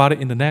will talk about it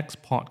in the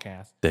next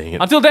podcast. Dang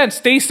it. Until then,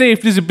 stay safe.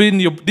 This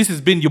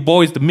has been your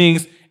boys, the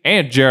Mings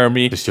and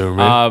Jeremy. This is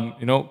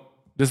Jeremy.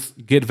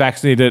 Just get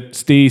vaccinated.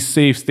 Stay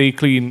safe. Stay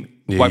clean.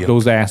 Wipe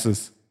those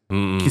asses.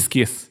 Kiss,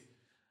 kiss.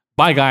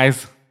 Bye,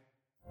 guys.